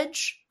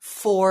marriage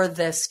for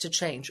this to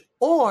change.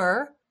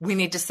 Or we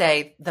need to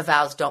say the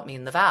vows don't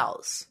mean the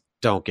vows.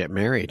 Don't get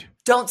married.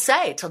 Don't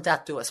say till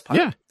death do us part.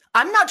 Yeah.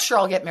 I'm not sure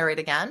I'll get married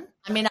again.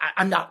 I mean,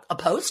 I'm not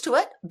opposed to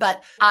it,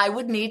 but I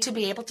would need to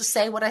be able to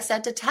say what I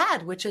said to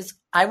Ted, which is,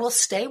 I will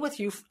stay with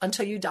you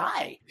until you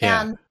die.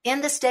 Yeah. And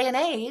in this day and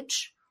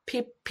age,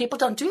 people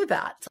don't do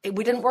that.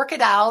 We didn't work it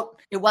out.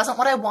 It wasn't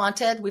what I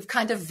wanted. We've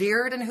kind of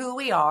veered in who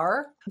we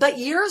are. But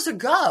years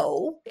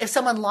ago, if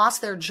someone lost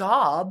their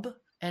job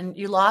and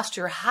you lost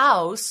your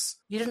house,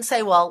 you didn't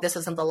say, well, this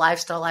isn't the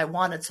lifestyle I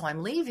wanted, so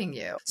I'm leaving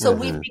you. So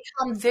we've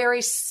become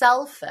very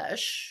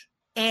selfish,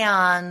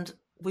 and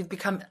we've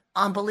become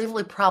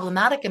unbelievably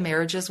problematic in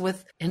marriages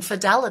with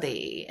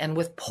infidelity and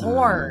with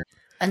porn.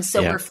 And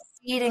so we're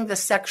feeding the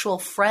sexual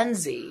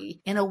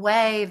frenzy in a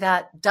way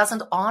that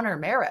doesn't honor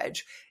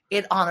marriage.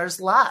 It honors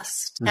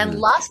lust. And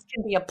lust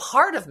can be a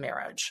part of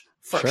marriage,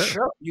 for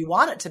sure. You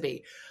want it to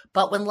be.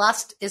 But when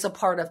lust is a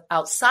part of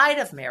outside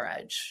of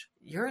marriage,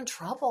 you're in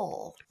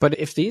trouble. But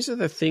if these are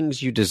the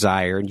things you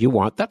desire and you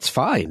want, that's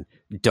fine.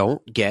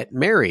 Don't get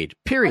married,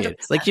 period.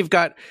 100%. Like you've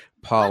got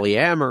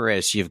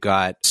polyamorous, you've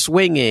got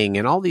swinging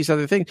and all these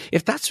other things.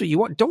 If that's what you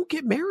want, don't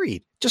get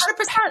married. Just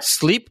 100%.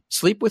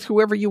 sleep with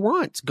whoever you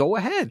want. Go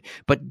ahead.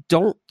 But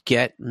don't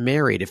get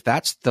married if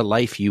that's the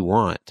life you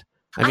want.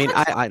 I mean,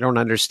 I don't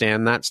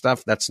understand that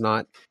stuff. That's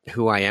not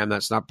who I am.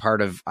 That's not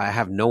part of, I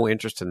have no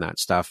interest in that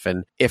stuff.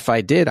 And if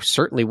I did, I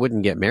certainly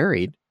wouldn't get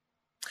married.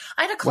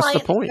 I had a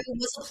client who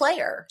was a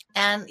player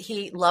and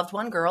he loved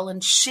one girl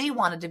and she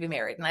wanted to be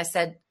married. And I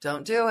said,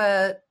 don't do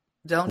it.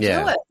 Don't do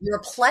it. You're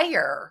a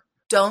player.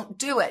 Don't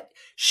do it.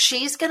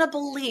 She's going to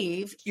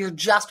believe you're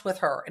just with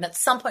her. And at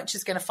some point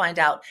she's going to find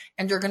out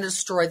and you're going to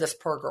destroy this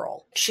poor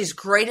girl. She's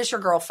great as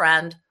your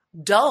girlfriend.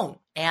 Don't.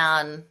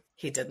 And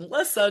he didn't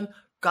listen,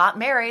 got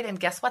married. And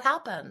guess what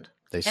happened?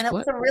 They split. And it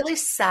was a really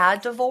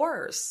sad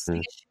divorce.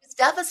 Because she was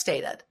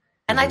devastated.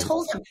 And I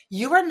told him,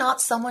 you are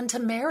not someone to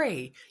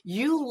marry.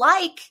 You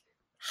like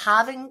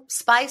having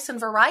spice and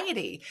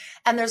variety.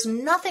 And there's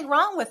nothing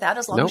wrong with that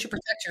as long as you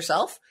protect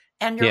yourself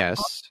and you're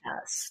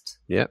honest.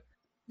 Yep.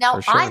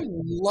 Now, sure. I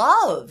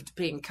loved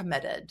being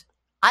committed.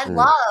 I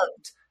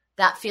loved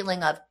that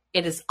feeling of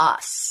it is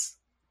us.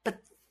 But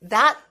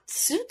that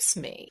suits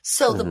me.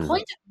 So the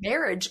point of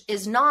marriage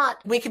is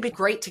not, we could be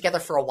great together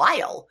for a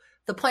while.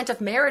 The point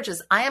of marriage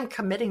is I am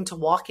committing to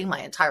walking my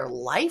entire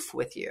life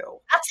with you.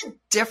 That's a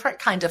different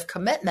kind of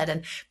commitment.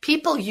 And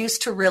people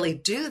used to really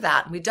do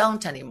that. And we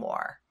don't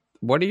anymore.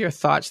 What are your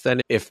thoughts then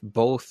if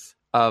both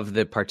of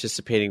the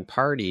participating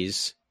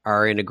parties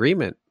are in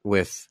agreement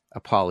with a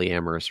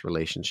polyamorous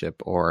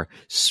relationship or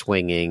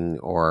swinging,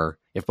 or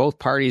if both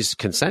parties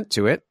consent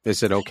to it,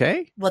 is it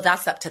okay? Well,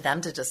 that's up to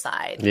them to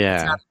decide. Yeah.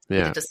 It's not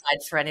to decide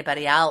for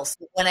anybody else.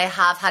 When I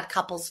have had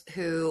couples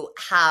who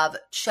have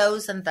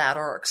chosen that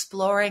or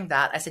exploring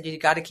that, I said, you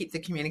got to keep the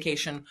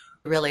communication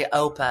really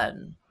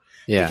open.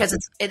 Yeah.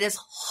 Because it is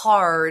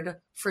hard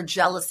for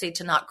jealousy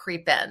to not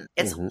creep in.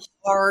 It's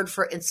hard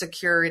for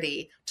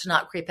insecurity to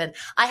not creep in.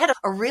 I had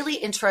a really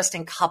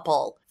interesting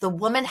couple. The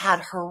woman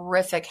had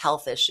horrific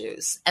health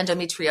issues,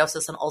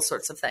 endometriosis and all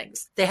sorts of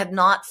things. They had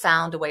not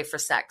found a way for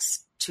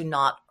sex to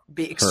not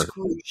be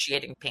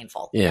excruciating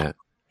painful. Yeah.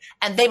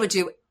 And they would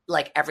do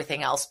like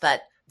everything else,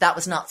 but that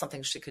was not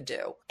something she could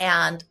do.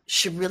 And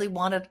she really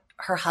wanted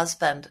her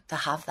husband to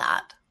have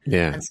that.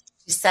 Yeah. And so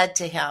she said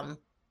to him,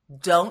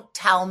 don't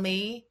tell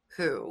me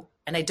who,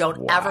 and I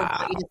don't ever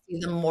want you to see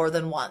them more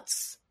than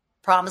once.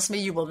 Promise me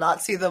you will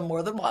not see them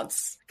more than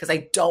once because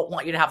I don't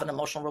want you to have an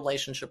emotional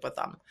relationship with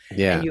them.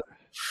 Yeah. And you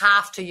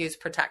have to use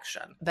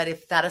protection. But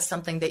if that is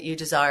something that you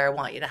desire, I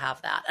want you to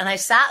have that. And I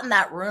sat in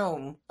that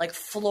room like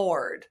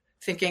floored,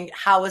 thinking,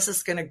 how is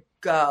this going to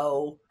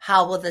go?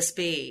 How will this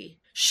be?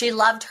 She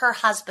loved her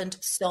husband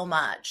so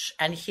much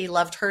and he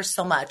loved her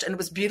so much. And it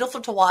was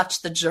beautiful to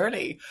watch the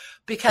journey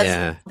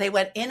because they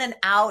went in and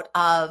out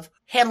of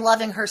him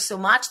loving her so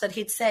much that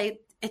he'd say,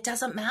 it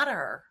doesn't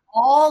matter.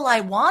 All I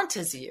want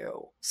is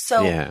you.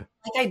 So like,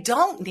 I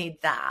don't need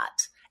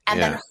that.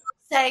 And then her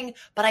saying,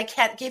 but I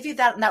can't give you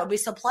that. And that would be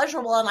so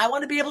pleasurable. And I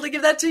want to be able to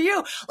give that to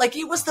you. Like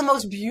it was the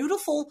most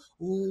beautiful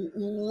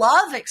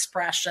love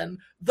expression,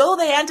 though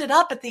they ended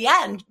up at the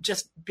end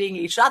just being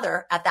each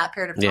other at that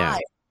period of time.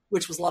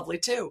 Which was lovely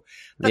too.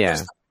 But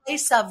there's a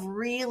place of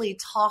really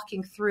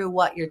talking through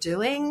what you're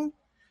doing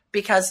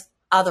because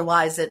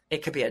otherwise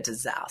it could be a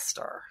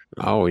disaster.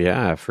 Oh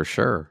yeah, for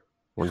sure.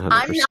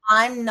 100%.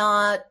 I'm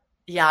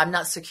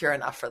not secure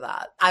enough for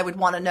that. I would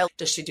want to know,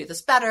 does she do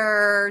this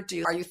better?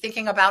 Are you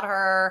thinking about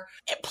her?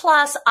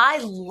 Plus, I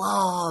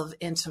love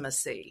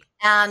intimacy.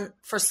 And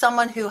for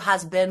someone who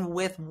has been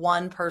with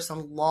one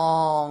person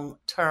long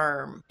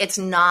term, it's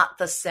not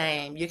the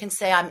same. You can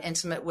say I'm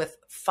intimate with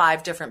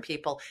 5 different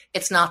people.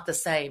 It's not the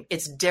same.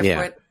 It's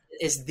different.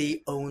 It is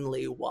the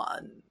only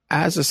one.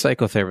 As a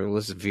psychotherapist,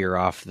 let's veer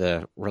off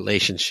the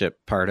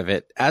relationship part of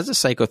it. As a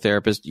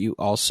psychotherapist, you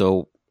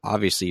also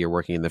obviously you're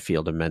working in the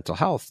field of mental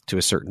health to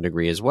a certain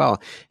degree as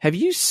well. Have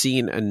you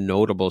seen a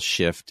notable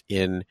shift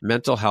in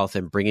mental health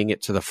and bringing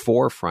it to the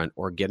forefront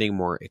or getting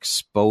more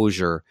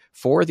exposure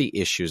for the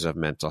issues of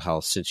mental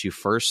health since you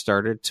first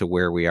started to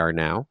where we are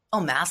now?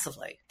 Oh,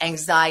 massively.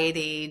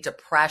 Anxiety,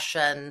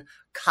 depression,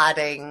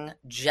 cutting,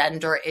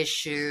 gender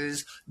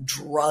issues,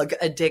 drug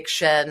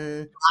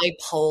addiction,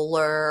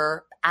 bipolar.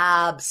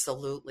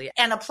 Absolutely.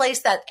 And a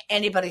place that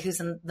anybody who's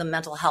in the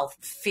mental health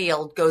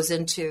field goes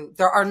into,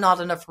 there are not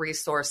enough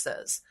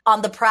resources.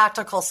 On the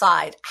practical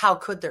side, how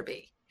could there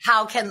be?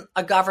 How can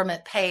a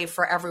government pay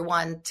for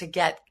everyone to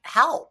get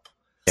help?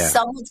 Yeah.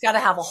 Someone's got to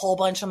have a whole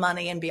bunch of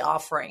money and be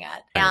offering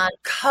it. And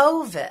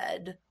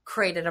COVID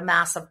created a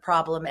massive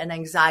problem in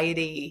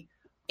anxiety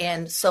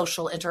in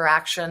social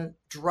interaction,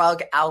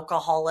 drug,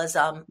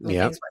 alcoholism, things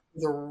went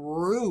through the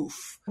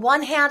roof.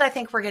 One hand, I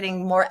think we're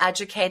getting more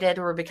educated.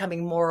 We're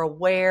becoming more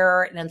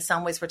aware. And in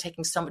some ways, we're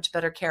taking so much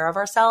better care of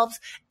ourselves.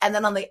 And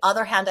then on the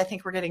other hand, I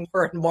think we're getting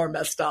more and more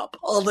messed up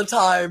all the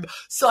time.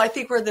 So I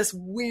think we're this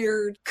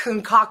weird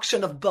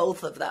concoction of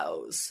both of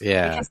those.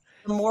 Yeah. Because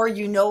the more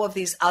you know of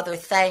these other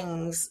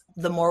things,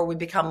 the more we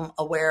become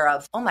aware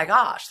of, oh my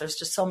gosh, there's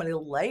just so many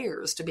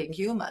layers to being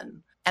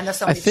human. And there's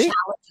so many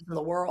challenges in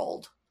the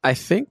world. I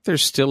think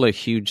there's still a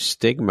huge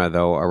stigma,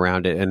 though,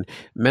 around it. And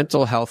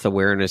mental health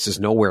awareness is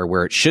nowhere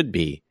where it should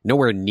be,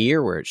 nowhere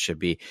near where it should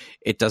be.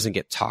 It doesn't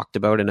get talked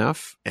about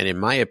enough. And in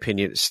my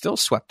opinion, it's still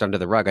swept under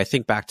the rug. I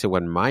think back to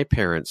when my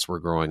parents were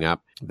growing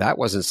up, that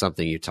wasn't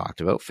something you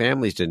talked about.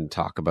 Families didn't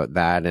talk about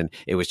that. And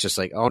it was just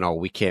like, oh, no,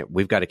 we can't.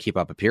 We've got to keep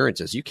up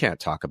appearances. You can't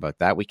talk about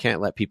that. We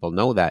can't let people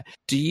know that.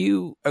 Do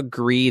you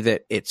agree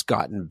that it's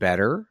gotten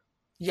better?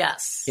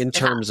 Yes. In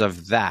terms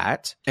of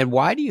that. And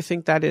why do you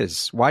think that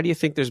is? Why do you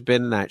think there's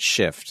been that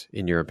shift,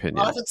 in your opinion?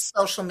 Well, it's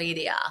social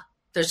media.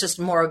 There's just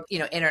more,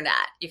 internet.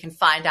 You can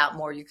find out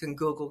more. You can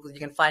Google. You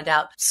can find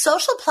out.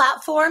 Social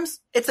platforms,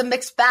 it's a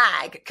mixed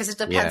bag because it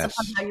depends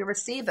upon how you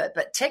receive it.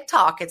 But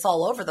TikTok, it's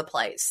all over the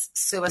place.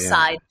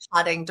 Suicide,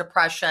 cutting,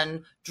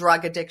 depression,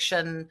 drug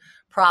addiction,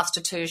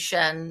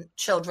 prostitution,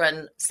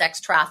 children,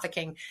 sex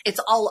trafficking. It's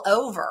all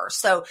over.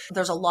 So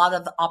there's a lot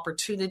of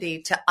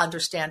opportunity to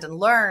understand and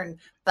learn,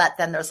 but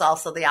then there's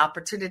also the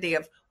opportunity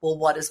of, well,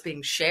 what is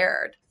being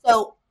shared?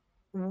 So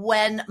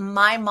when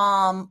my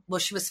mom,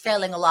 she was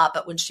failing a lot,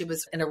 but when she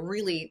was in a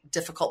really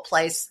difficult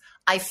place,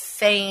 I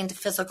feigned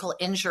physical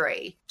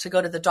injury to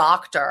go to the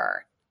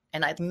doctor,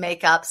 and I'd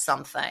make up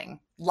something,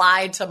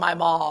 lied to my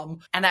mom,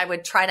 and I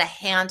would try to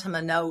hand him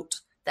a note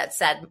that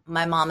said,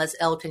 my mom is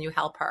ill, can you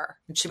help her?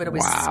 And she would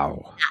always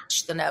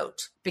snatch the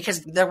note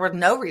because there were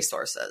no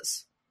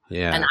resources.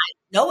 Yeah. And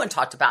no one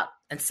talked about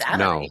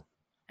insanity. No.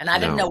 And I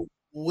didn't know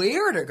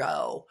where to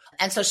go.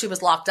 And so she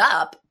was locked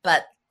up,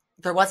 but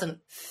there wasn't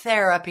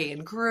therapy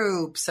and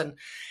groups, and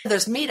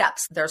there's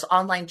meetups, there's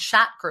online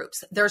chat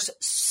groups. There's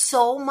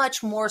so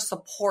much more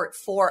support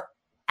for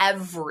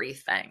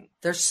everything.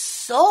 There's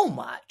so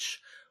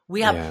much.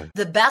 We have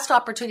the best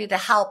opportunity to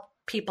help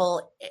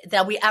people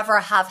that we ever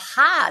have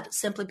had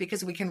simply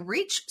because we can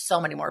reach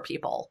so many more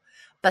people.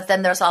 But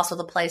then there's also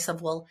the place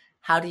of, well,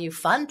 how do you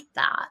fund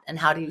that? And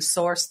how do you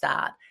source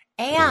that?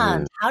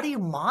 And how do you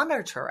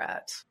monitor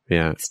it?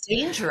 Yeah. It's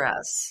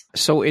dangerous.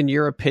 So in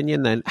your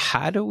opinion, then,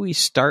 how do we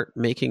start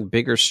making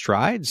bigger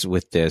strides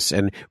with this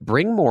and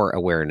bring more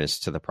awareness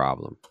to the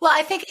problem? Well,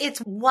 I think it's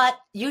what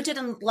you did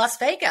in Las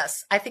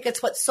Vegas. I think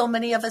it's what so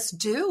many of us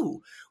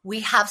do. We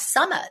have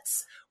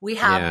summits. We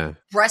have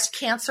breast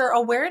cancer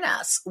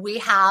awareness. We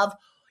have,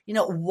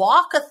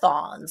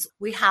 walkathons.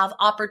 We have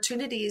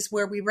opportunities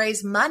where we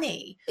raise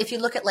money. If you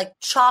look at like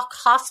Chalk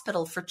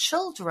Hospital for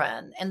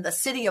Children and the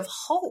City of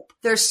Hope,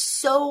 there's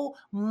so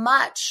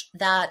much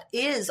that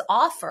is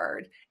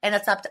offered, and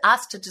it's up to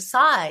us to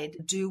decide,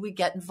 do we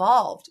get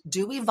involved?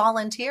 Do we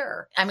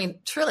volunteer? I mean,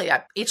 truly,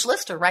 each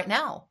lister right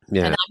now.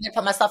 Yeah. And I'm going to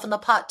put myself in the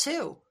pot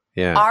too.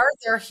 Yeah. Are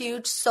there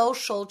huge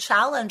social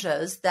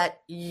challenges that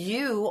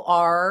you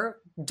are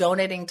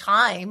donating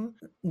time,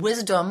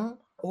 wisdom,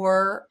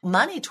 or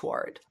money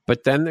toward?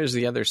 But then there's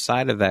the other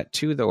side of that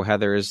too, though,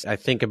 Heather, is I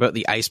think about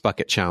the ice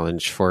bucket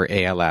challenge for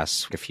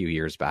ALS a few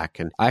years back.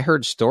 And I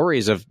heard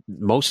stories of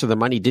most of the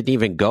money didn't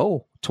even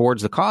go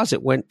towards the cause.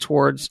 It went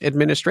towards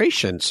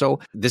administration. So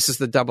this is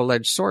the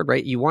double-edged sword,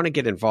 right? You want to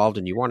get involved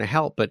and you want to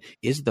help, but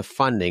is the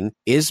funding,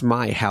 is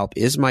my help,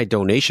 is my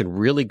donation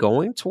really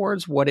going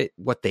towards what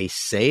they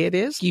say it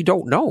is? You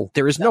don't know.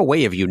 There is no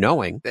way of you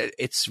knowing.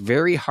 It's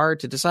very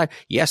hard to decide.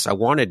 Yes, I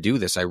want to do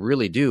this. I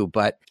really do.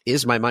 But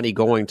is my money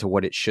going to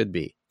what it should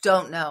be?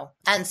 Don't know.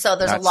 And so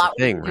there's That's a lot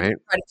the thing, where you right?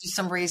 try to do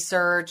some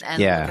research and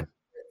look at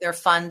their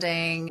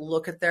funding,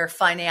 look at their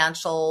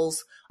financials,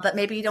 but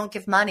maybe you don't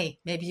give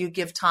money. Maybe you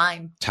give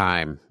time.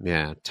 Time.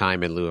 Yeah.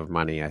 Time in lieu of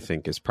money, I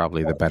think, is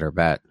probably the better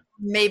bet.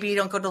 Maybe you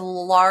don't go to the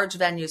large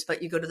venues,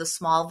 but you go to the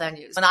small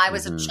venues. When I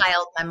was a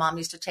child, my mom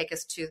used to take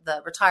us to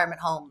the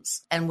retirement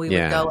homes, and we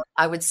would go,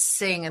 I would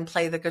sing and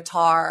play the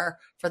guitar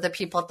for the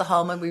people at the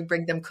home, and we'd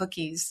bring them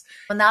cookies.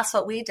 And that's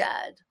what we did.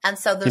 And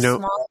so there's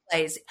small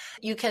ways.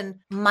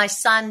 My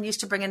son used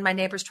to bring in my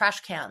neighbor's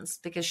trash cans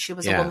because she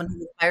was a woman who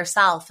was by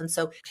herself. And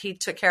so he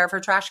took care of her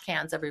trash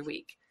cans every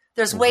week.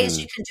 There's ways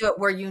you can do it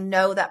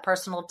where that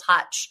personal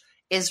touch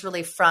is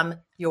really from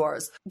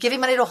yours.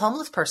 Giving money to a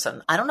homeless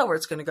person, I don't know where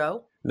it's going to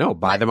go. No,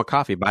 buy them a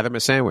coffee, buy them a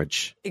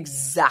sandwich.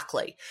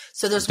 Exactly.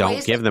 So there's don't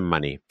ways give them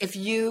money. I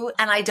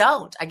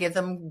give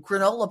them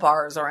granola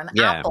bars or an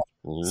apple.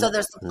 Mm-hmm. So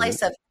there's the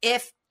place of,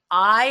 if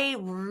I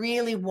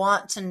really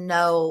want to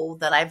know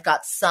that I've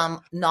got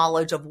some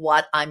knowledge of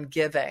what I'm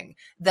giving,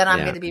 then I'm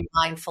going to be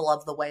mindful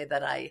of the way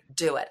that I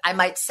do it. I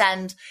might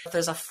send, if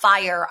there's a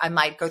fire, I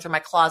might go through my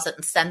closet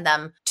and send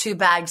them 2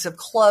 bags of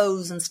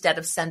clothes instead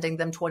of sending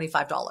them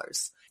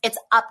 $25. It's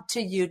up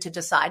to you to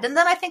decide. And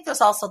then I think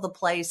there's also the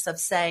place of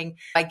saying,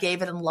 I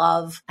gave it in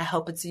love. I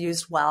hope it's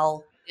used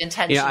well.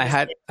 intention.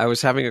 Yeah, I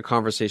was having a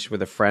conversation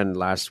with a friend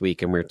last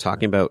week, and we were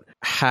talking about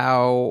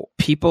how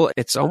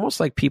it's almost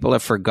like people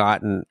have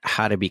forgotten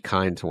how to be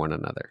kind to one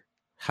another,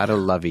 how to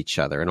love each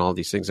other and all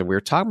these things. And we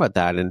were talking about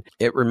that, and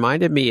it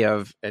reminded me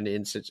of an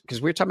instance,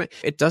 because we were talking about,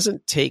 it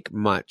doesn't take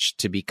much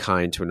to be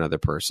kind to another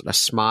person. A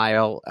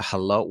smile, a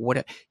hello,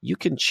 you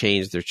can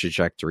change the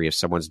trajectory of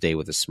someone's day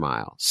with a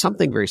smile.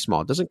 Something very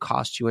small. It doesn't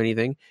cost you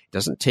anything. It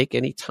doesn't take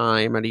any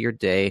time out of your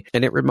day.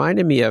 And it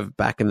reminded me of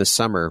back in the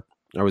summer,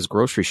 I was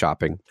grocery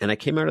shopping, and I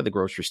came out of the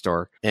grocery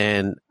store,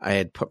 and I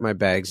had put my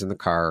bags in the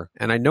car,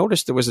 and I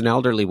noticed there was an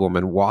elderly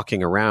woman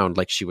walking around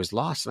like she was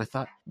lost. And I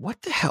thought,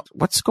 what the hell?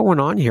 What's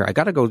going on here? I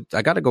gotta go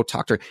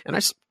talk to her.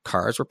 And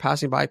cars were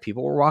passing by.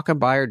 People were walking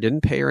by her,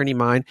 didn't pay her any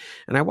mind.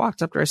 And I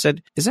walked up to her. I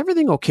said, is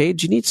everything okay?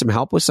 Do you need some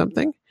help with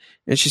something?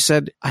 And she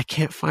said, I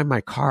can't find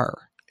my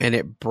car. And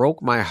it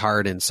broke my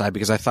heart inside,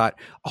 because I thought,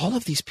 all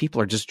of these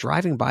people are just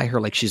driving by her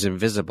like she's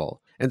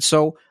invisible. And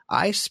so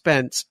I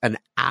spent an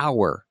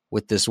hour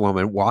with this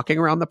woman walking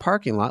around the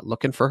parking lot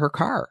looking for her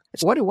car.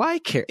 What do I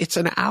care? It's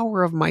an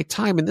hour of my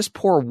time. And this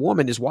poor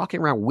woman is walking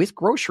around with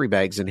grocery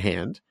bags in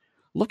hand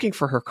looking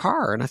for her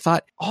car. And I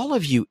thought, all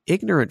of you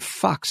ignorant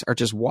fucks are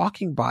just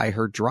walking by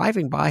her,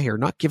 driving by her,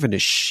 not giving a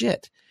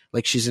shit,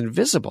 like she's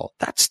invisible.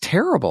 That's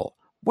terrible.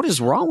 What is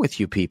wrong with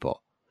you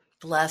people?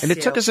 Bless And it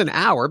you. took us an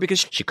hour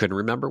because she couldn't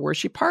remember where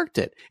she parked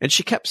it. And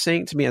she kept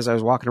saying to me as I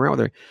was walking around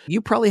with her,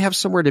 you probably have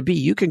somewhere to be.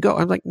 You can go.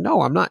 I'm like,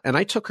 no, I'm not. And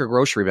I took her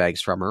grocery bags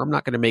from her. I'm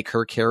not going to make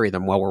her carry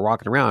them while we're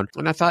walking around.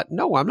 And I thought,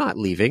 no, I'm not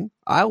leaving.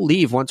 I'll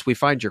leave once we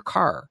find your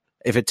car.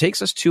 If it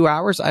takes us 2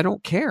 hours, I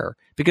don't care,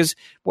 because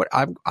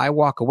I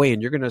walk away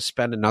and you're going to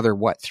spend another,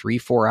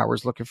 3-4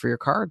 hours looking for your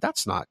car.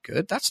 That's not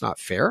good. That's not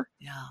fair.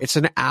 Yeah. It's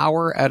an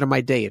hour out of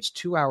my day. It's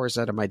 2 hours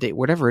out of my day,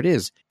 whatever it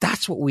is.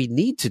 That's what we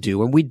need to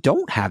do. And we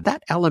don't have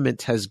that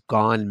element has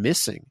gone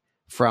missing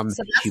from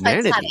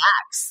humanity.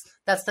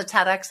 That's the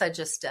TEDx I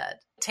just did.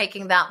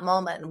 Taking that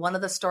moment. And one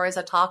of the stories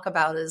I talk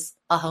about is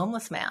a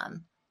homeless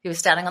man. He was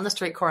standing on the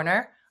street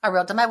corner. I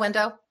rolled down my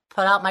window,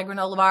 put out my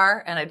granola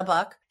bar and a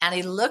book, and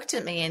he looked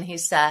at me and he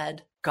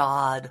said,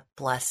 God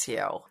bless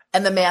you.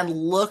 And the man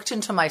looked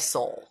into my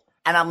soul,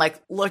 and I'm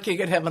like looking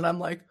at him and I'm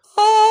like,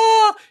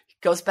 ah, he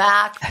goes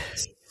back,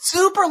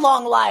 super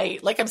long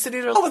light. Like I'm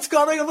sitting there, oh, what's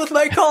going on with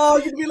my car?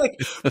 You'd be like,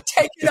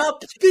 take it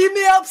up, beat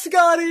me up,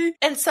 Scotty.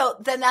 And so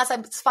then as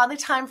it's finally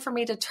time for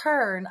me to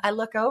turn, I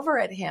look over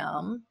at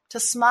him to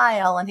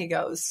smile, and he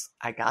goes,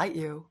 I got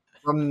you.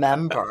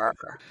 Remember,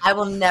 I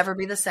will never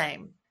be the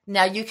same.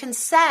 Now you can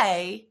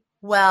say,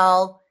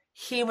 well,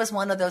 he was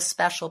one of those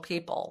special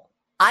people.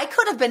 I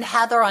could have been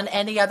Heather on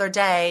any other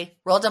day,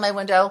 rolled down my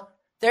window.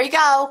 There you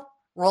go.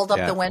 Rolled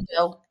up the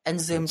window and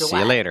zoomed away. See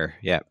you later.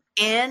 Yeah.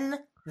 In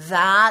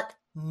that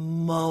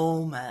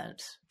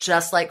moment,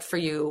 just like for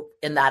you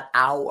in that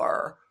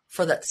hour,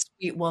 for that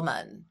sweet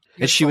woman.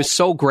 And she was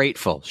so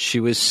grateful.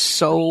 She was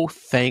so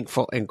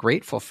thankful and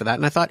grateful for that.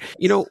 And I thought,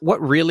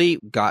 what really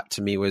got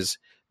to me was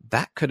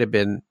that could have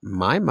been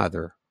my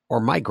mother or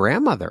my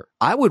grandmother.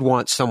 I would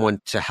want someone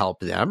to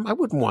help them. I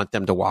wouldn't want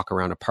them to walk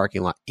around a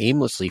parking lot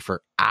aimlessly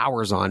for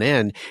hours on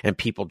end and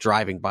people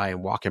driving by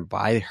and walking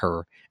by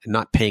her and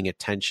not paying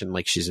attention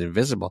like she's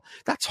invisible.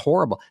 That's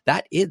horrible.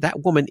 That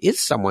woman is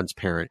someone's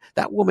parent.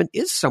 That woman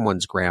is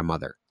someone's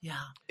grandmother. Yeah.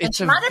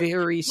 It's a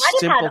very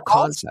simple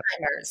concept.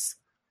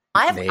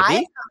 I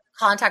have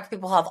contact with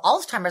people who have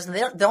Alzheimer's, and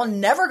they're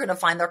never going to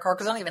find their car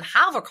because they don't even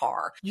have a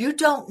car. You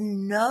don't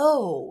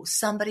know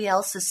somebody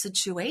else's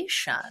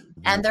situation.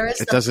 And there is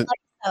the place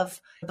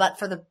of, but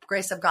for the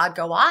grace of God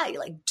go I.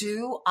 Like,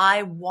 do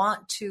I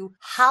want to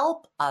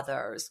help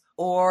others,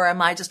 or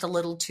am I just a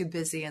little too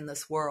busy in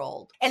this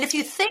world? And if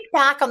you think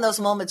back on those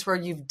moments where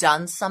you've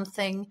done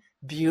something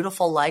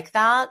beautiful like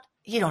that,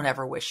 you don't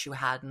ever wish you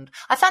hadn't.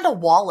 I found a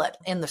wallet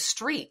in the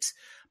street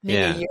maybe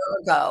a year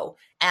ago,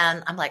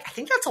 and I'm like, I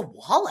think that's a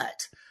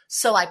wallet.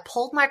 So I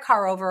pulled my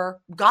car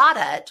over, got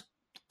it,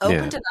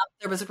 opened it up.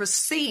 There was a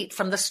receipt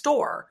from the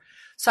store.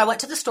 So I went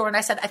to the store and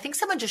I said, I think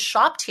someone just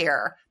shopped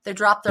here. They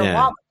dropped their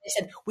wallet. They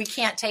said, we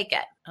can't take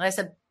it. And I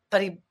said,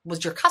 but he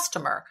was your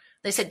customer.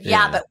 They said,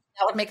 yeah, but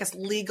that would make us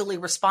legally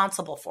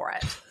responsible for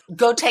it.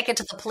 Go take it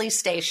to the police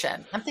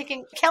station. I'm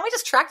thinking, can't we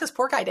just track this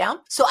poor guy down?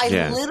 So I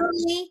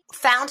literally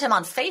found him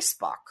on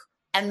Facebook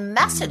and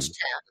messaged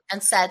him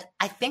and said,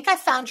 I think I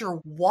found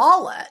your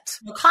wallet.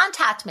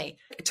 Contact me.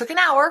 It took an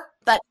hour,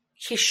 but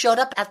he showed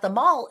up at the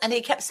mall and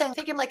he kept saying,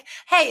 thinking like,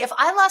 hey, if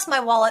I lost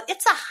my wallet,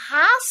 it's a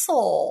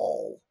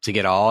hassle. To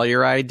get all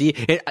your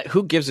ID.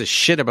 Who gives a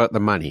shit about the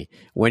money?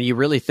 When you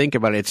really think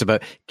about it, it's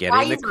about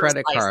getting the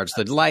credit cards,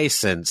 the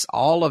license,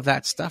 all of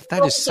that stuff.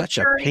 That is such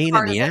a pain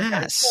in the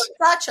ass.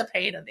 Such a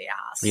pain in the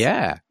ass.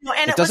 Yeah.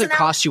 And it doesn't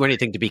cost you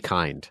anything to be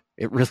kind.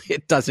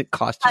 It doesn't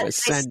cost you a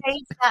cent. I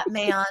saved that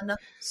man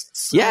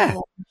so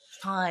much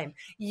time.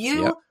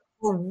 You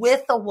were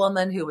with a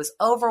woman who was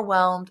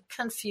overwhelmed,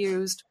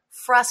 confused,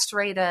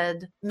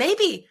 frustrated,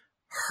 maybe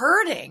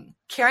hurting,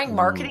 carrying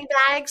marketing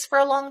bags for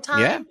a long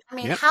time. Yeah. I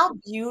mean, how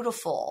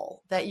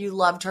beautiful that you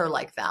loved her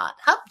like that.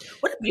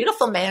 What a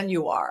beautiful man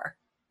you are.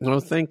 Well,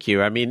 thank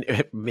you. I mean,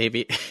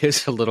 maybe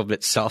it's a little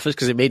bit selfish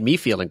because it made me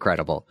feel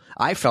incredible.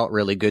 I felt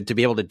really good to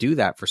be able to do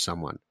that for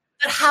someone.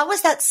 But how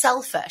is that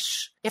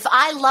selfish? If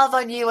I love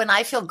on you and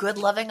I feel good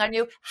loving on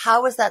you,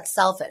 how is that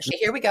selfish?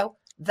 Here we go.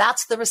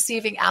 That's the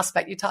receiving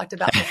aspect you talked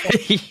about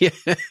before. Yeah.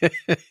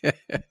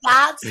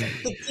 That's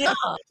the gift.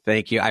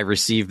 Thank you. I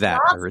received that.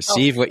 I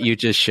received what you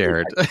just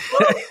shared.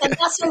 And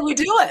that's why we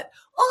do it.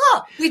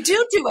 Oh, we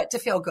do it to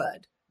feel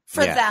good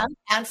for them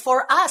and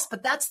for us.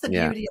 But that's the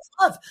beauty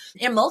of love.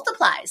 It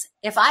multiplies.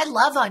 If I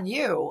love on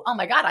you, oh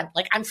my God,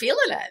 I'm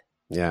feeling it.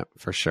 Yeah,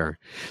 for sure.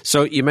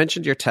 So you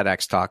mentioned your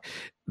TEDx talk.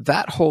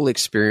 That whole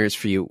experience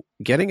for you,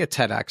 getting a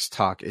TEDx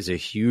talk is a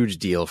huge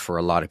deal for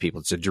a lot of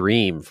people. It's a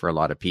dream for a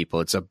lot of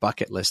people. It's a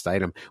bucket list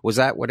item. Was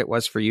that what it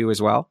was for you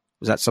as well?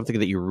 Was that something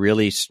that you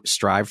really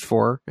strived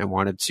for and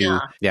wanted to?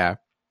 Yeah.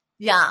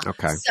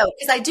 Okay. So,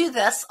 because I do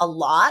this a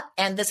lot,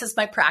 and this is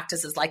my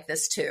practice is like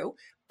this too.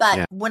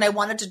 But when I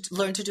wanted to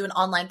learn to do an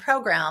online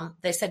program,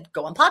 they said,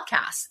 go on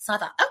podcasts. So I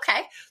thought,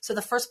 okay. So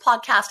the first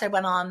podcast I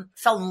went on,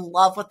 fell in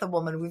love with the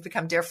woman. We've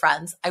become dear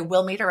friends. I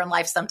will meet her in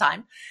life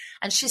sometime.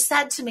 And she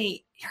said to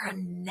me, you're a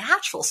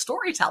natural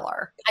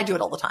storyteller. I do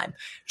it all the time.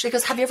 She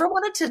goes, have you ever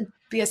wanted to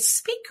be a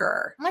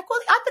speaker? I'm like, well,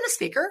 I've been a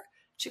speaker.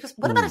 She goes,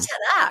 what about a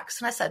TEDx?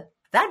 And I said,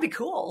 that'd be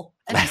cool.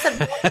 And she said,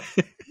 what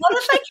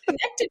if I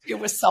connected you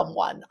with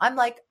someone? I'm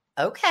like,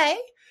 okay.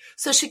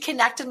 So she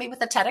connected me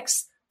with a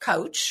TEDx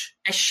coach.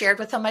 I shared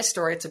with him my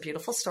story. It's a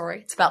beautiful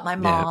story. It's about my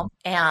mom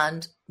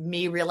and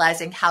me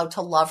realizing how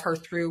to love her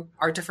through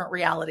our different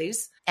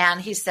realities. And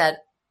he said,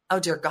 oh,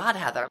 dear God,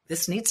 Heather,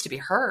 this needs to be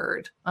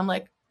heard. I'm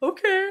like,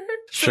 okay.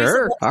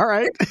 Sure. So all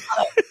right.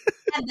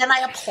 And then I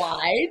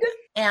applied,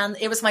 and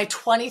it was my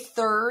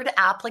 23rd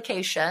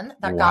application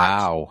that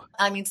got,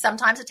 I mean,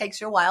 sometimes it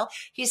takes you a while.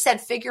 He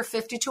said, figure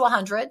 50 to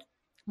 100. I'm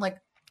like,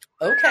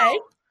 okay.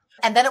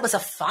 And then it was a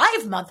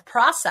 5-month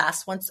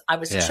process once I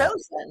was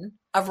chosen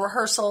of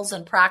rehearsals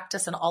and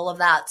practice and all of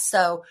that.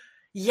 So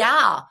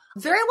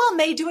very well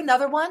may do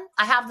another one.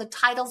 I have the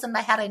titles in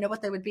my head. I know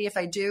what they would be if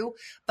I do,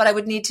 but I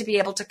would need to be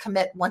able to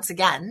commit once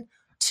again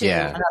to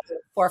another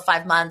 4 or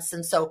 5 months.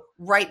 And so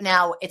right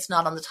now it's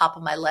not on the top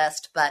of my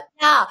list, but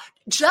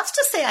just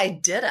to say I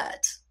did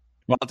it.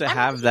 Well, to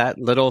have that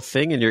little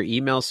thing in your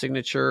email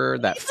signature,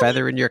 that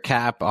feather in your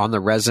cap on the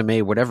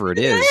resume, whatever it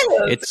is,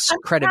 it's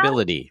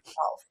credibility.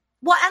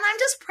 Well, and I'm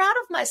just proud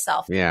of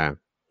myself. Yeah.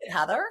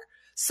 Heather.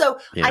 So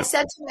I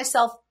said to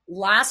myself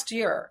last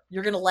year,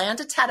 you're going to land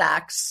a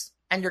TEDx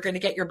and you're going to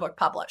get your book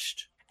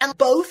published. And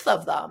both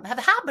of them have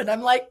happened.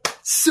 I'm like,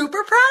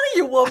 super proud of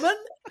you, woman.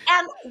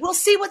 And we'll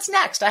see what's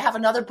next. I have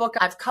another book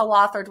I've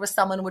co-authored with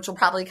someone, which will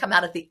probably come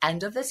out at the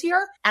end of this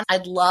year. And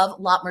I'd love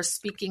a lot more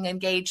speaking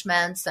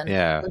engagements. And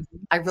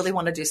I really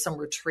want to do some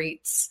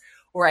retreats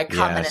where I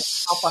come in and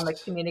help on the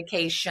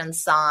communication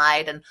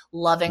side and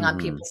loving on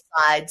people's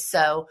sides.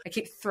 So I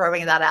keep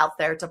throwing that out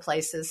there to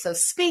places. So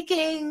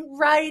speaking,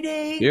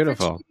 writing,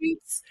 beautiful.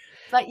 Retreats.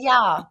 But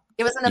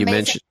it was an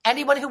amazing.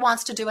 Anyone who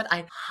wants to do it,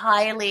 I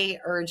highly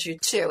urge you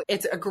to.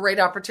 It's a great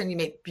opportunity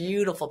to meet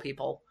beautiful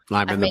people.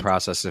 I'm in the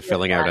process of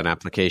filling out an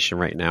application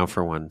right now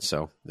for one.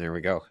 So there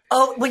we go.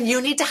 Oh, when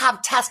you need to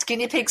have test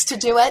guinea pigs to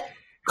do it,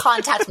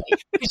 contact me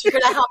because you're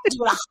going to have to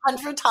do it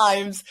 100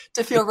 times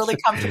to feel really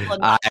comfortable.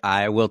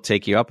 I will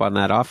take you up on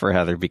that offer,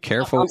 Heather. Be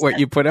careful with what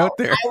you put out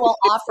there. I will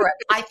offer it.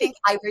 I think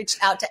I reached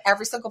out to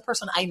every single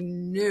person I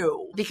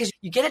knew because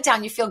you get it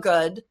down, you feel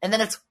good, and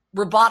then it's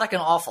robotic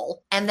and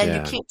awful. And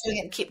then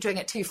you keep doing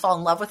it till you fall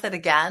in love with it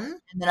again.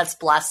 And then it's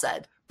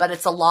blessed. But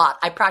it's a lot.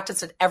 I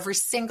practiced it every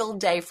single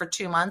day for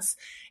 2 months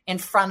in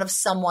front of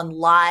someone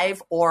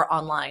live or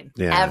online.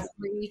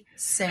 Every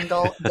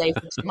single day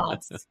for 2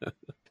 months.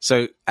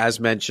 So as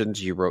mentioned,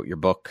 you wrote your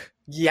book.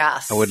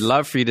 Yes. I would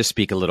love for you to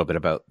speak a little bit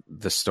about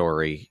the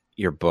story,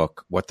 your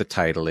book, what the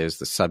title is,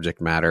 the subject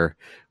matter,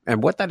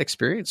 and what that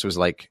experience was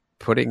like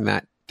putting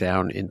that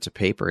down into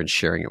paper and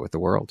sharing it with the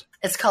world.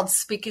 It's called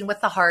Speaking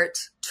with the Heart,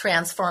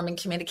 Transforming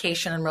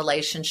Communication and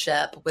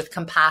Relationship with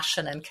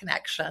Compassion and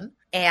Connection.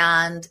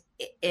 And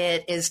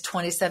it is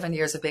 27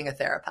 years of being a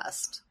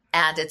therapist.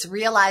 And it's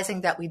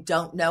realizing that we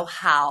don't know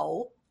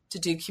how to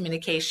do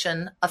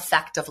communication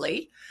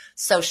effectively.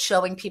 So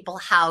showing people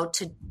how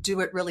to do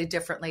it really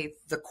differently,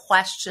 the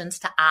questions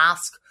to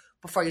ask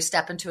before you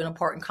step into an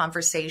important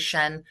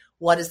conversation.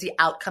 What is the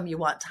outcome you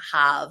want to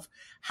have?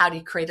 How do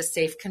you create a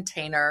safe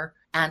container?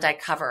 And I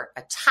cover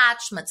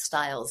attachment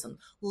styles and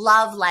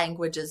love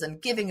languages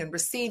and giving and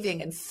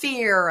receiving and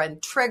fear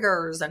and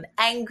triggers and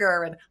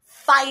anger and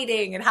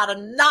fighting and how to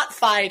not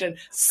fight and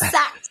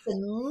sex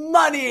and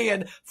money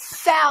and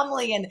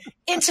family and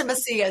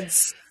intimacy and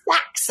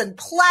sex and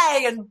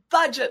play and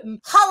budget and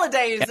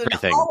holidays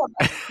and all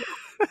of it.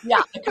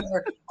 Yeah, I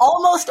cover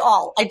almost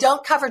all. I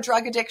don't cover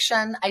drug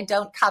addiction. I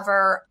don't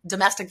cover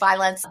domestic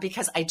violence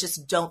because I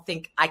just don't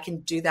think I can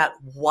do that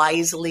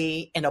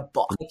wisely in a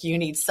book. Like you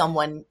need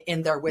someone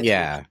in there with you.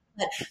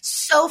 But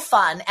so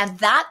fun. And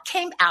that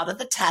came out of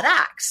the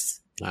TEDx.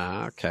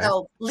 Okay.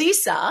 So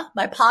Lisa,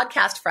 my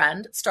podcast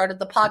friend, started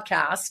the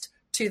podcast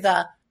to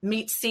the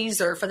meet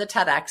Caesar for the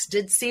TEDx,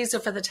 did Caesar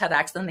for the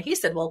TEDx. Then he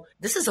said, well,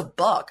 this is a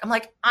book. I'm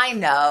like, I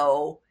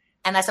know.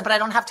 And I said, but I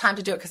don't have time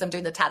to do it because I'm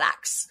doing the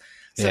TEDx.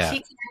 So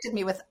he connected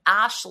me with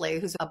Ashley,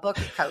 who's a book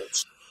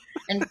coach.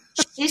 And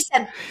she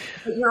said,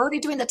 but you're already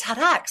doing the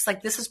TEDx.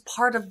 Like, this is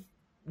part of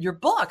your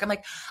book. I'm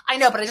like, I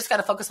know, but I just got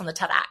to focus on the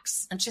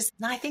TEDx. And she's,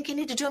 no, I think you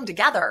need to do them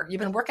together.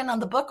 You've been working on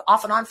the book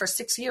off and on for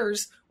 6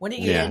 years. When are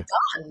you get it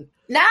done?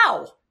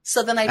 Now.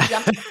 So then I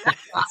jumped into that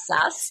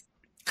process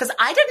because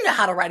I didn't know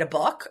how to write a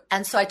book.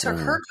 And so I took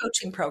her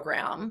coaching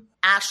program,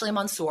 Ashley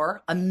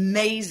Mansour,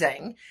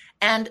 amazing.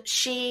 And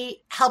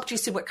she helped you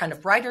see what kind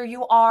of writer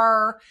you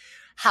are,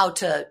 how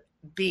to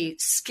be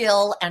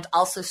skill and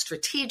also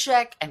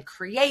strategic and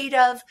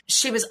creative.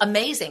 She was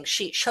amazing.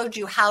 She showed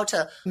you how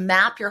to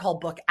map your whole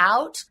book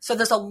out. So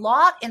there's a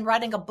lot in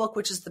writing a book,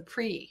 which is the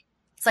pre.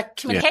 It's like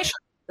communication.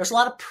 There's a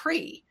lot of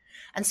pre.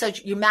 And so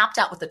you mapped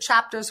out what the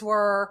chapters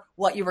were,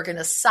 what you were going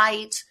to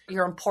cite,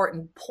 your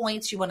important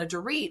points you wanted to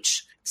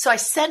reach. So I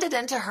send it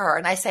into her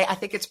and I say, I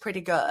think it's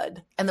pretty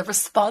good. And the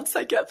response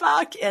I get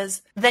back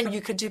is, then you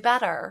could do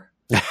better.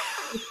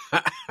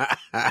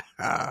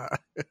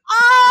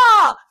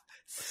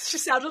 She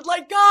sounded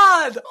like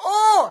God.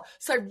 Oh,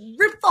 so I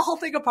ripped the whole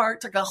thing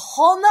apart, took a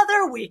whole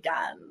nother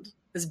weekend.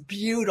 It was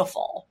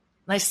beautiful.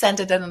 And I sent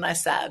it in and I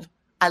said,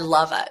 I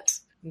love it.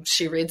 And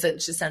she reads it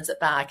and she sends it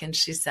back and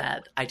she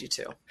said, I do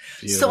too.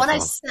 Beautiful. So when I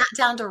sat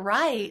down to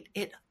write,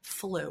 it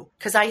flew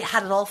because I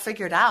had it all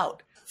figured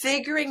out.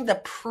 Figuring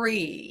the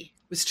pre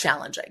was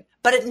challenging,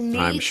 but it needs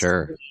I'm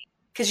sure.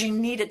 because you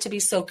need it to be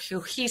so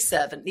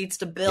cohesive. It needs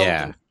to build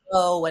and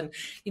grow, and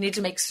you need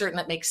to make certain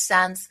it makes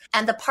sense.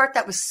 And the part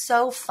that was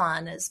so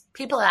fun is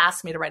people have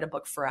asked me to write a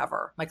book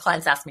forever. My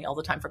clients ask me all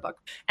the time for a book,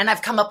 and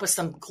I've come up with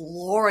some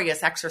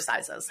glorious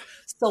exercises.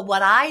 So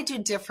what I do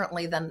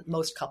differently than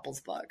most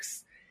couples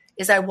books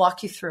is I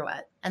walk you through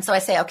it. And so I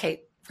say,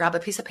 okay, grab a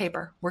piece of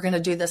paper. We're going to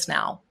do this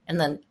now. And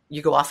then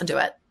you go off and do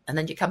it. And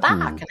then you come back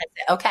and I say,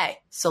 okay,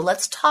 so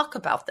let's talk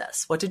about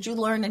this. What did you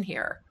learn in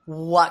here?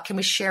 What can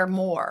we share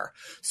more?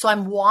 So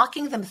I'm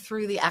walking them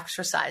through the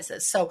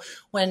exercises. So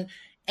when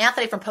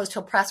Anthony from Post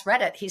Hill Press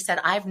read it, he said,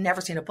 I've never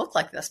seen a book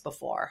like this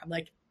before. I'm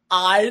like,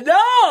 I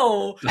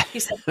know. He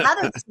said,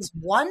 Heather, this is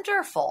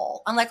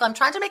wonderful. I'm like, I'm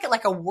trying to make it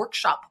like a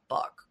workshop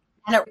book.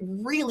 And it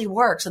really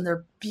works. And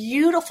they're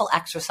beautiful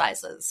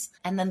exercises.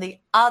 And then the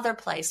other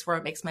place where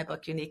it makes my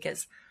book unique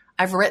is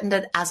I've written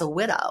it as a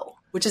widow,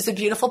 which is a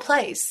beautiful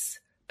place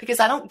because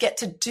I don't get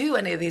to do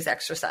any of these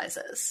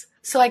exercises.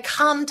 So I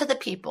come to the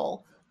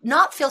people,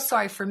 not feel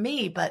sorry for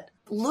me, but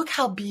look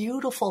how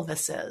beautiful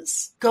this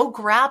is. Go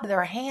grab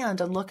their hand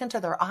and look into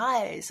their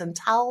eyes and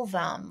tell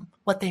them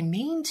what they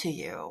mean to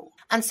you.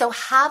 And so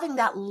having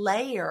that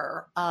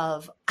layer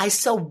of, I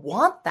so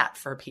want that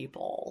for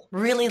people,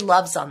 really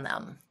loves on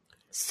them.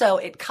 So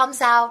it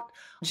comes out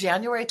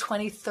January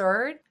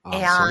 23rd,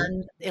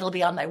 and it'll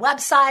be on my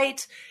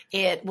website.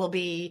 It will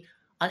be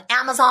on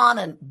Amazon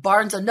and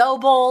Barnes &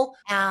 Noble.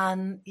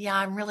 And yeah,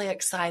 I'm really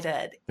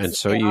excited. And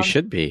so you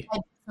should be.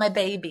 My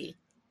baby.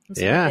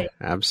 Yeah,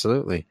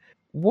 absolutely.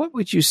 What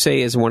would you say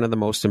is one of the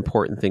most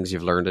important things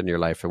you've learned in your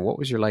life? And what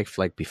was your life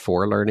like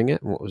before learning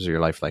it? And what was your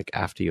life like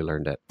after you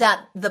learned it? That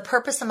the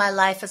purpose of my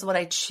life is what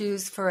I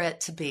choose for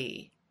it to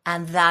be.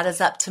 And that is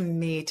up to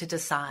me to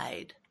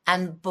decide.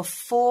 And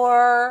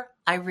before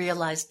I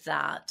realized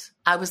that,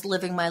 I was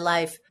living my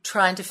life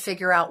trying to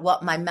figure out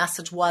what my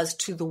message was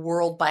to the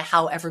world by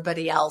how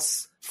everybody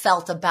else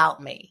felt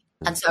about me.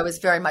 And so I was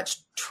very much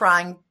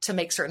trying to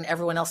make certain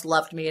everyone else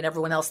loved me and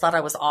everyone else thought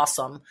I was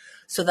awesome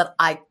so that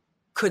I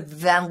could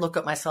then look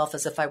at myself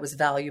as if I was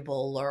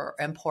valuable or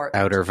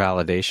important. Outer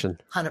validation.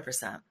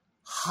 100%.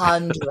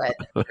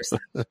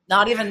 100%.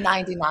 Not even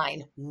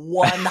 99.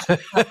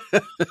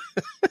 100%.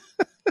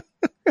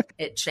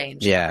 It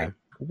changed. Yeah. Everything.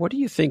 What do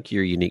you think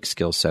your unique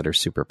skill set or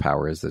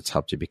superpower is that's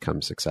helped you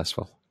become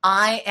successful?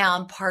 I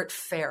am part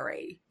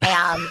fairy.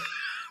 And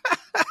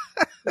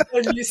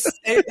when you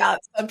say that,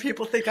 some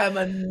people think I'm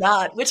a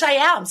nut, which I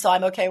am. So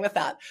I'm okay with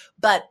that.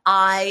 But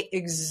I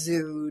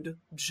exude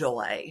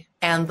joy,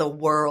 and the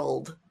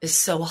world is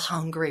so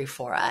hungry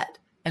for it.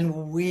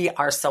 And we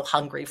are so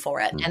hungry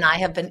for it. And I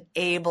have been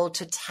able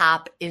to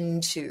tap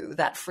into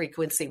that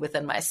frequency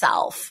within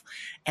myself.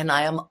 And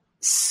I am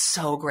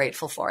so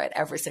grateful for it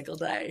every single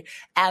day.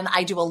 And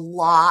I do a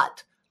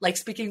lot, like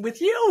speaking with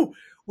you,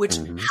 which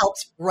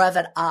helps rev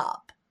it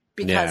up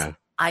because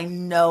I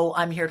know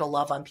I'm here to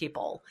love on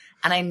people,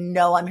 and I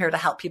know I'm here to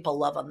help people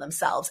love on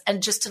themselves.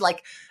 And just to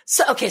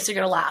so you're going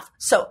to laugh.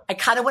 So I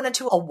kind of went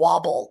into a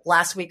wobble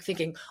last week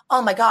thinking,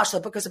 oh my gosh,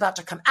 the book is about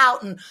to come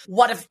out. And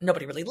what if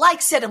nobody really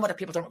likes it? And what if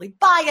people don't really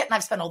buy it? And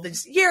I've spent all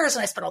these years,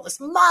 and I spent all this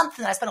month,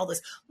 and I spent all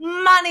this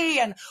money,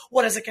 and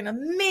what is it going to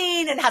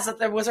mean? And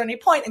was there any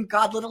point? And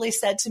God literally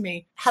said to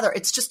me, Heather,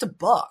 it's just a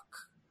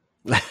book.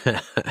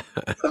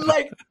 I'm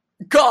like,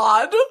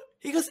 God?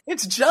 He goes,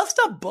 it's just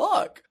a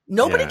book.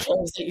 Nobody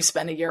cares that you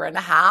spent 1.5 years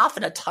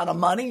and a ton of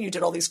money. You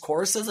did all these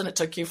courses and it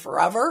took you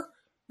forever.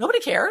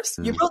 Nobody cares.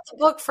 You wrote the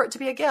book for it to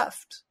be a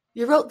gift.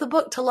 You wrote the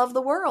book to love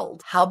the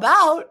world. How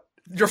about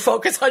your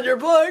focus on your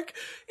book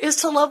is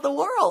to love the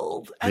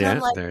world. And I'm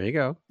like, there you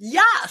go.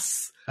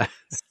 Yes.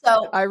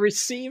 So I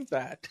received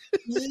that.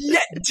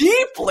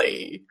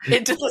 Deeply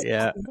into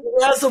this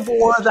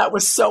reservoir that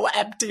was so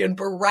empty and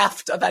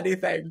bereft of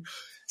anything.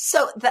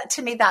 So that,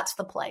 to me, that's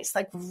the place,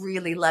 like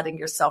really letting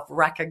yourself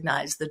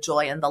recognize the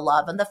joy and the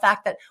love and the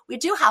fact that we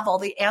do have all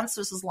the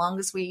answers as long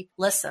as we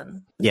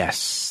listen.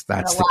 Yes,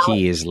 that's the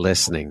key, is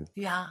listening.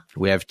 Yeah.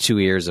 We have 2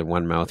 ears and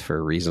 1 mouth for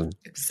a reason.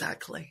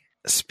 Exactly.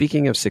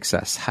 Speaking of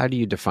success, how do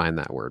you define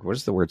that word? What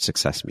does the word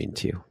success mean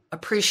to you?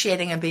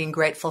 Appreciating and being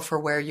grateful for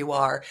where you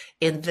are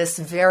in this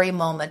very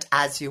moment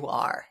as you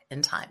are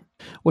in time.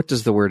 What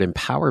does the word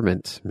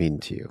empowerment mean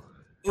to you?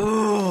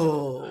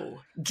 Ooh,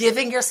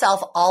 giving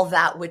yourself all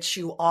that which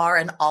you are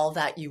and all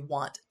that you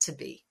want to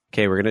be.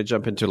 Okay, we're going to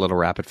jump into a little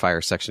rapid fire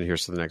section here.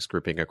 So the next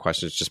grouping of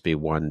questions just be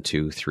 1,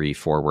 2, 3,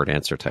 4 word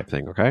answer type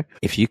thing. Okay.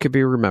 If you could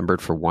be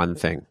remembered for one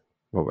thing,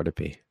 what would it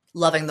be?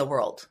 Loving the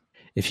world.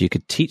 If you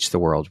could teach the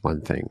world one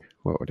thing,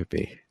 what would it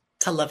be?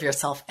 To love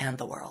yourself and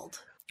the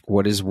world.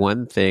 What is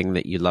one thing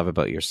that you love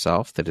about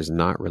yourself that is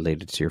not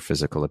related to your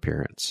physical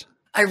appearance?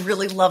 I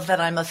really love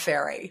that I'm a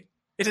fairy.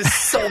 It is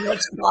so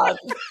much fun.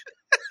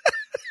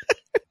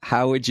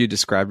 How would you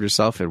describe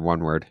yourself in one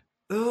word?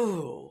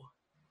 Ooh,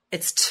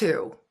 it's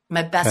 2.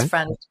 My best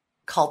friend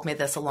called me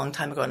this a long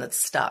time ago and it's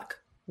stuck.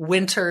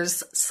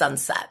 Winter's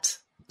sunset.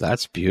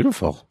 That's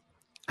beautiful.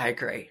 I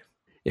agree.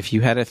 If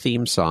you had a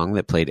theme song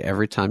that played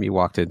every time you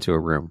walked into a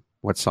room,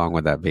 what song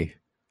would that be?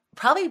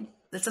 Probably,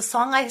 it's a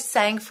song I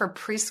sang for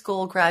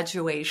preschool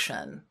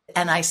graduation,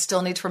 and I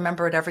still need to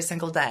remember it every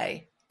single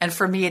day. And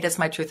for me, it is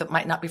my truth. It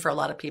might not be for a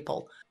lot of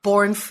people.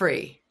 Born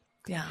Free.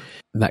 Yeah.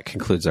 That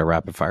concludes our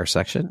rapid fire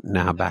section.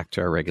 Now back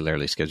to our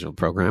regularly scheduled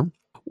program.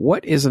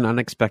 What is an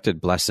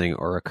unexpected blessing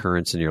or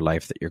occurrence in your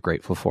life that you're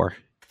grateful for?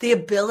 The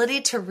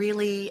ability to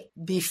really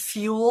be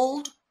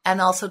fueled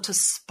and also to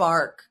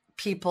spark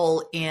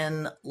people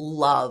in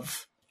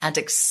love and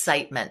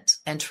excitement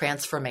and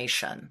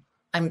transformation.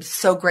 I'm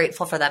so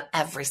grateful for that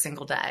every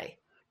single day.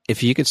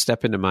 If you could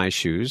step into my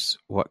shoes,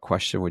 what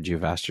question would you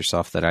have asked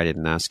yourself that I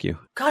didn't ask you?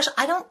 Gosh,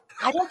 I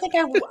don't think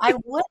I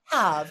would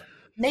have.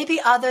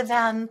 Maybe other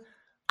than,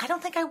 I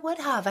don't think I would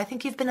have. I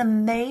think you've been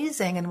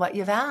amazing in what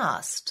you've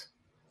asked.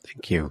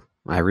 Thank you.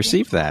 I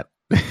received that.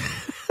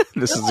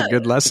 This is a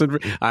good lesson.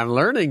 I'm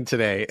learning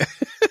today.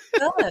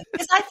 Good.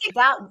 Because I think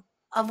that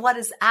of what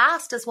is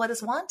asked is what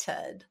is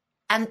wanted.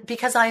 And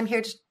because I am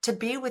here to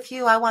be with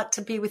you, I want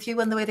to be with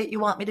you in the way that you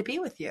want me to be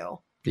with you.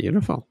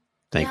 Beautiful.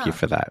 Thank you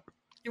for that.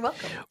 You're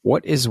welcome.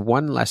 What is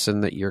one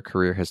lesson that your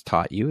career has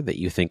taught you that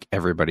you think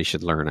everybody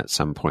should learn at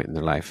some point in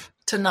their life?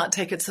 To not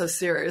take it so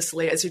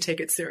seriously as you take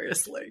it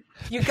seriously.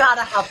 You got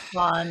to have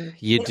fun.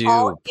 You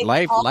do.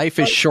 Life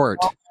is short.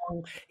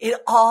 Wrong. It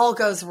all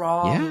goes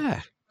wrong.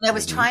 Yeah. When I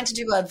was trying to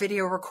do a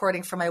video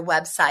recording for my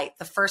website,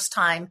 the first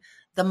time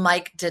the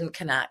mic didn't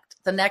connect.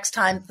 The next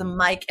time the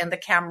mic and the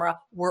camera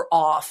were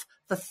off.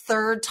 The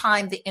third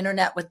time the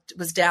internet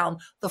was down.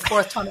 The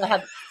fourth time I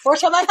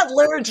had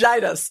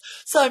laryngitis.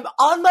 So I'm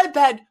on my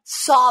bed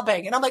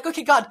sobbing and I'm like,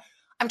 okay, God,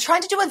 I'm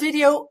trying to do a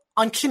video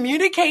on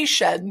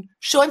communication,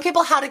 showing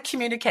people how to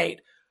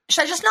communicate.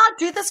 Should I just not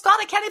do this? God,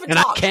 I can't even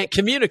talk. I can't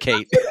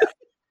communicate.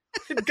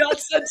 And God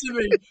said to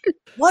me,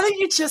 why don't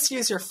you just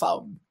use your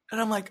phone?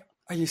 And I'm like,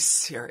 are you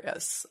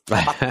serious?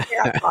 And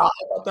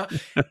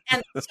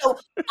so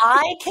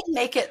I can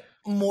make it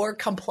more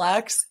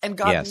complex. And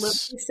God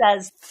literally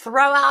says,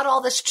 throw out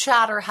all this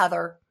chatter,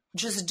 Heather.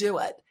 Just do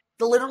it.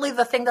 Literally,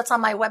 the thing that's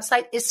on my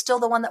website is still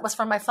the one that was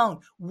from my phone.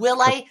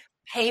 Will I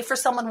pay for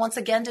someone once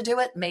again to do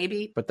it?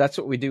 Maybe. But that's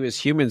what we do as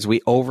humans.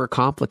 We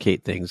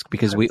overcomplicate things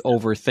because we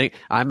overthink.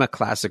 I'm a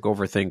classic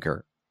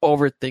overthinker.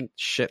 Overthink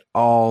shit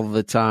all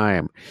the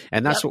time.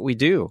 And that's what we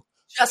do.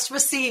 Just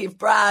receive,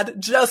 Brad.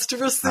 Just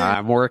receive.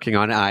 I'm working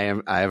on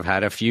it. I have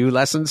had a few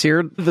lessons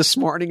here this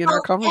morning in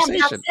our conversation.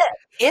 And that's it.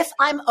 If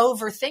I'm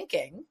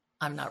overthinking,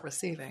 I'm not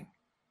receiving.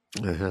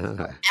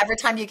 Every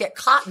time you get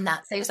caught in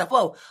that, say to yourself,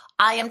 whoa,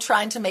 I am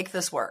trying to make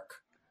this work.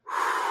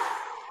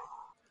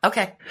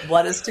 Okay,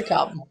 what is to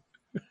come?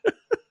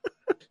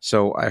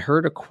 So I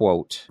heard a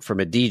quote from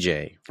a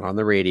DJ on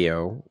the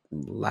radio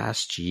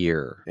last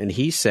year, and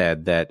he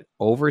said that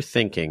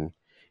overthinking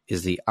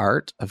is the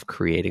art of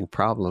creating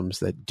problems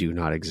that do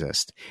not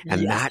exist.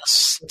 And that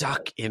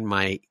stuck in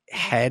my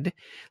head.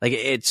 Like,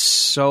 it's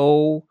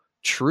so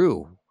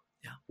true.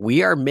 Yeah.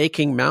 We are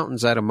making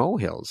mountains out of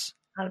molehills.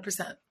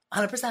 100%.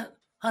 100%.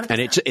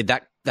 100%.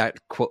 And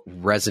that quote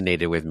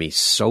resonated with me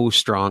so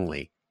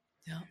strongly.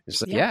 Yeah.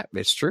 It's like, yeah,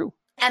 it's true.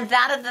 And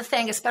that is the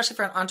thing, especially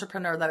for an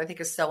entrepreneur, that I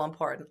think is so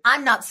important.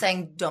 I'm not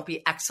saying don't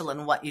be excellent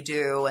in what you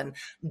do and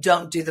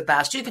don't do the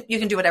best. You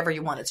can do whatever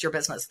you want. It's your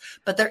business.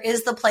 But there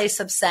is the place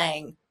of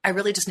saying, I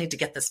really just need to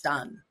get this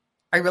done.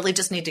 I really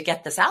just need to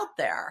get this out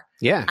there.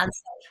 Yeah. And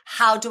so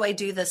how do I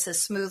do this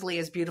as smoothly,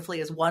 as beautifully,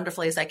 as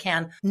wonderfully as I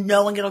can,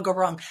 knowing it'll go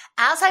wrong?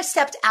 As I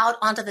stepped out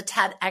onto the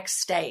TEDx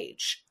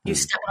stage, you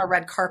step on a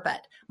red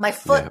carpet. My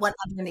foot went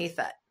underneath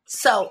it.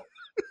 So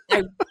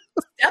I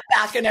stepped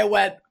back and I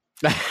went,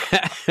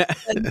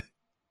 and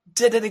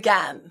did it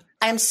again.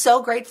 I'm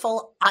so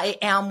grateful I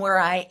am where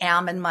I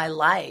am in my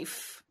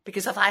life,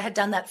 because if I had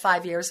done that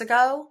 5 years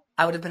ago,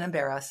 I would have been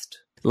embarrassed.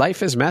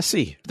 Life is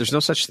messy. There's no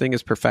such thing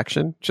as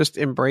perfection. Just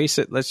embrace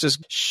it. Let's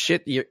just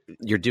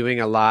you're doing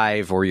a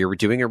live or you're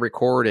doing a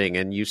recording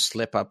and you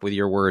slip up with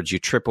your words. You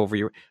trip over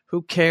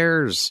who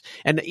cares?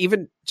 And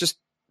even just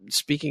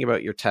speaking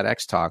about your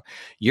TEDx talk,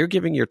 you're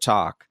giving your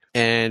talk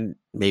and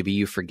maybe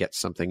you forget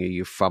something or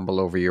you fumble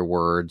over your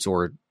words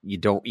or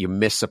you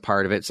miss a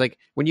part of it. It's like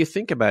when you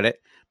think about it,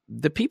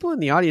 the people in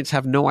the audience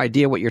have no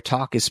idea what your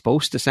talk is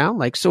supposed to sound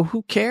like. So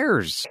who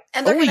cares?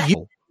 And they're going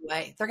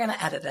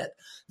to edit it.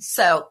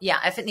 So yeah,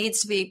 if it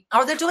needs to be,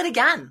 or they'll do it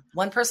again.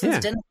 One person's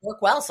didn't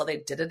work well, so they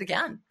did it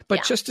again.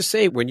 But just to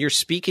say, when you're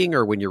speaking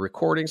or when you're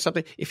recording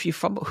something, if you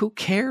fumble, who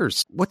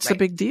cares? What's the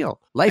big deal?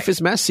 Life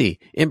is messy.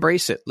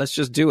 Embrace it. Let's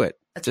just do it.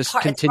 Just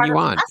continue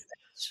on.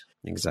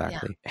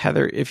 Exactly. Yeah.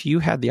 Heather, if you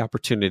had the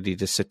opportunity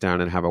to sit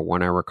down and have a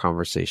 1-hour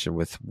conversation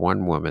with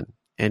one woman,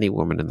 any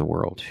woman in the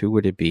world, who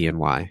would it be and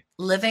why?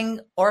 Living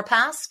or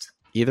past?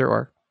 Either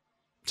or.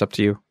 It's up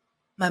to you.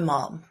 My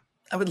mom.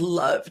 I would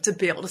love to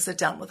be able to sit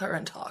down with her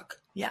and talk.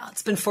 Yeah,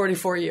 it's been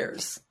 44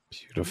 years.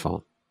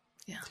 Beautiful.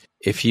 Yeah.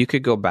 If you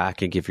could go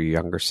back and give your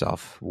younger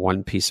self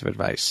one piece of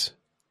advice,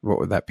 what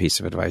would that piece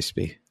of advice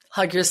be?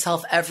 Hug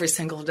yourself every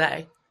single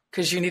day,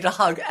 because you need a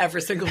hug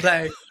every single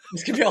day.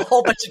 There's going to be a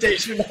whole bunch of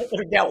days you're not going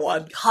to get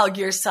one. Hug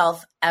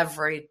yourself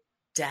every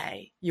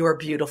day. You are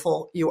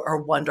beautiful. You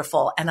are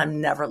wonderful. And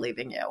I'm never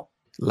leaving you.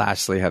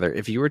 Lastly, Heather,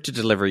 if you were to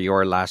deliver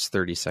your last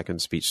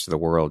 30-second speech to the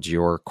world,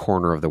 your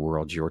corner of the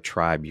world, your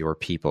tribe, your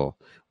people,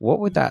 what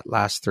would that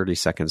last 30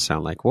 seconds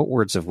sound like? What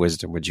words of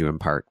wisdom would you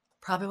impart?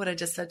 Probably what I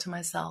just said to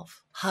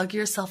myself. Hug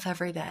yourself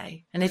every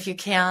day. And if you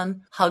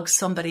can, hug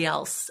somebody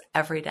else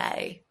every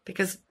day,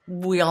 because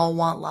we all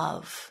want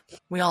love.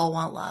 We all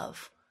want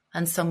love.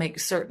 And so make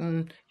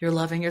certain you're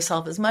loving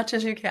yourself as much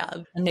as you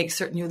can, and make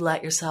certain you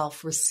let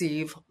yourself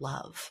receive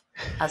love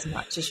as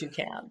much as you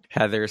can.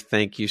 Heather,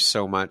 thank you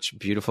so much.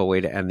 Beautiful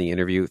way to end the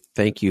interview.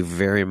 Thank you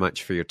very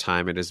much for your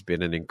time. It has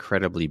been an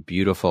incredibly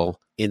beautiful,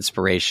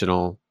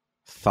 inspirational,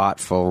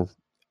 thoughtful,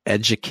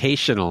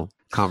 educational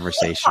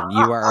conversation.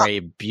 You are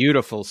a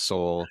beautiful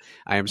soul.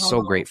 I am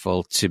so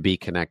grateful to be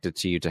connected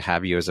to you, to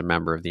have you as a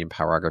member of the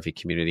Empowerography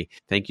community.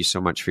 Thank you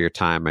so much for your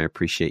time. I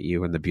appreciate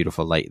you and the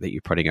beautiful light that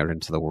you're putting out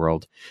into the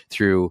world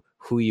through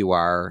who you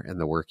are and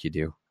the work you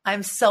do.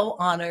 I'm so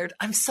honored.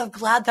 I'm so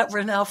glad that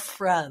we're now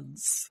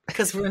friends,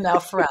 because we're now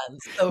friends.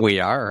 So we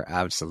are,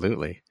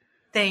 absolutely.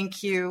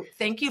 Thank you.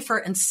 Thank you for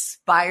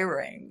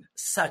inspiring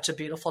such a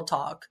beautiful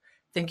talk.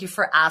 Thank you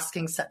for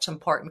asking such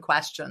important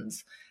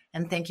questions.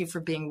 And thank you for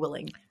being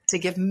willing to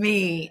give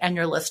me and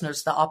your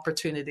listeners the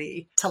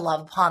opportunity to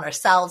love upon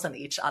ourselves and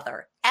each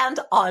other and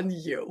on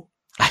you.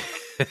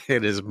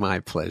 It is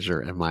my pleasure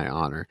and my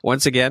honor.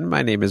 Once again,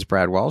 my name is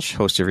Brad Walsh,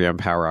 host of your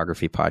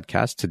Empowerography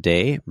podcast.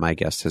 Today, my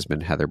guest has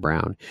been Heather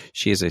Browne.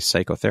 She is a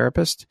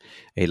psychotherapist,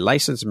 a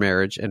licensed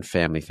marriage and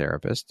family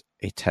therapist,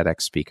 a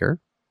TEDx speaker,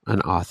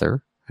 an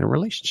author, and a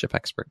relationship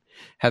expert.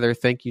 Heather,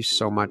 thank you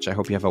so much. I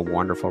hope you have a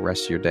wonderful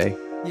rest of your day.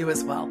 You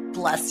as well.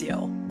 Bless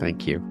you.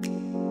 Thank you.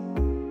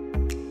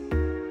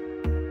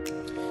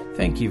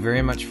 Thank you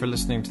very much for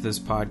listening to this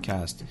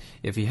podcast.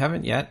 If you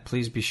haven't yet,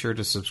 please be sure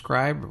to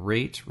subscribe,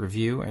 rate,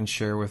 review, and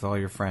share with all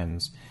your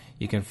friends.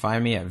 You can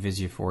find me at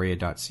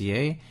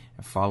viseuphoria.ca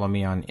and follow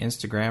me on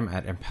Instagram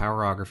at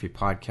Empowerography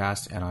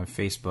Podcast and on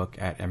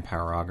Facebook at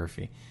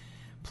Empowerography.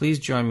 Please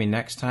join me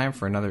next time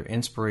for another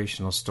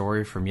inspirational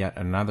story from yet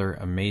another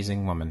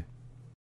amazing woman.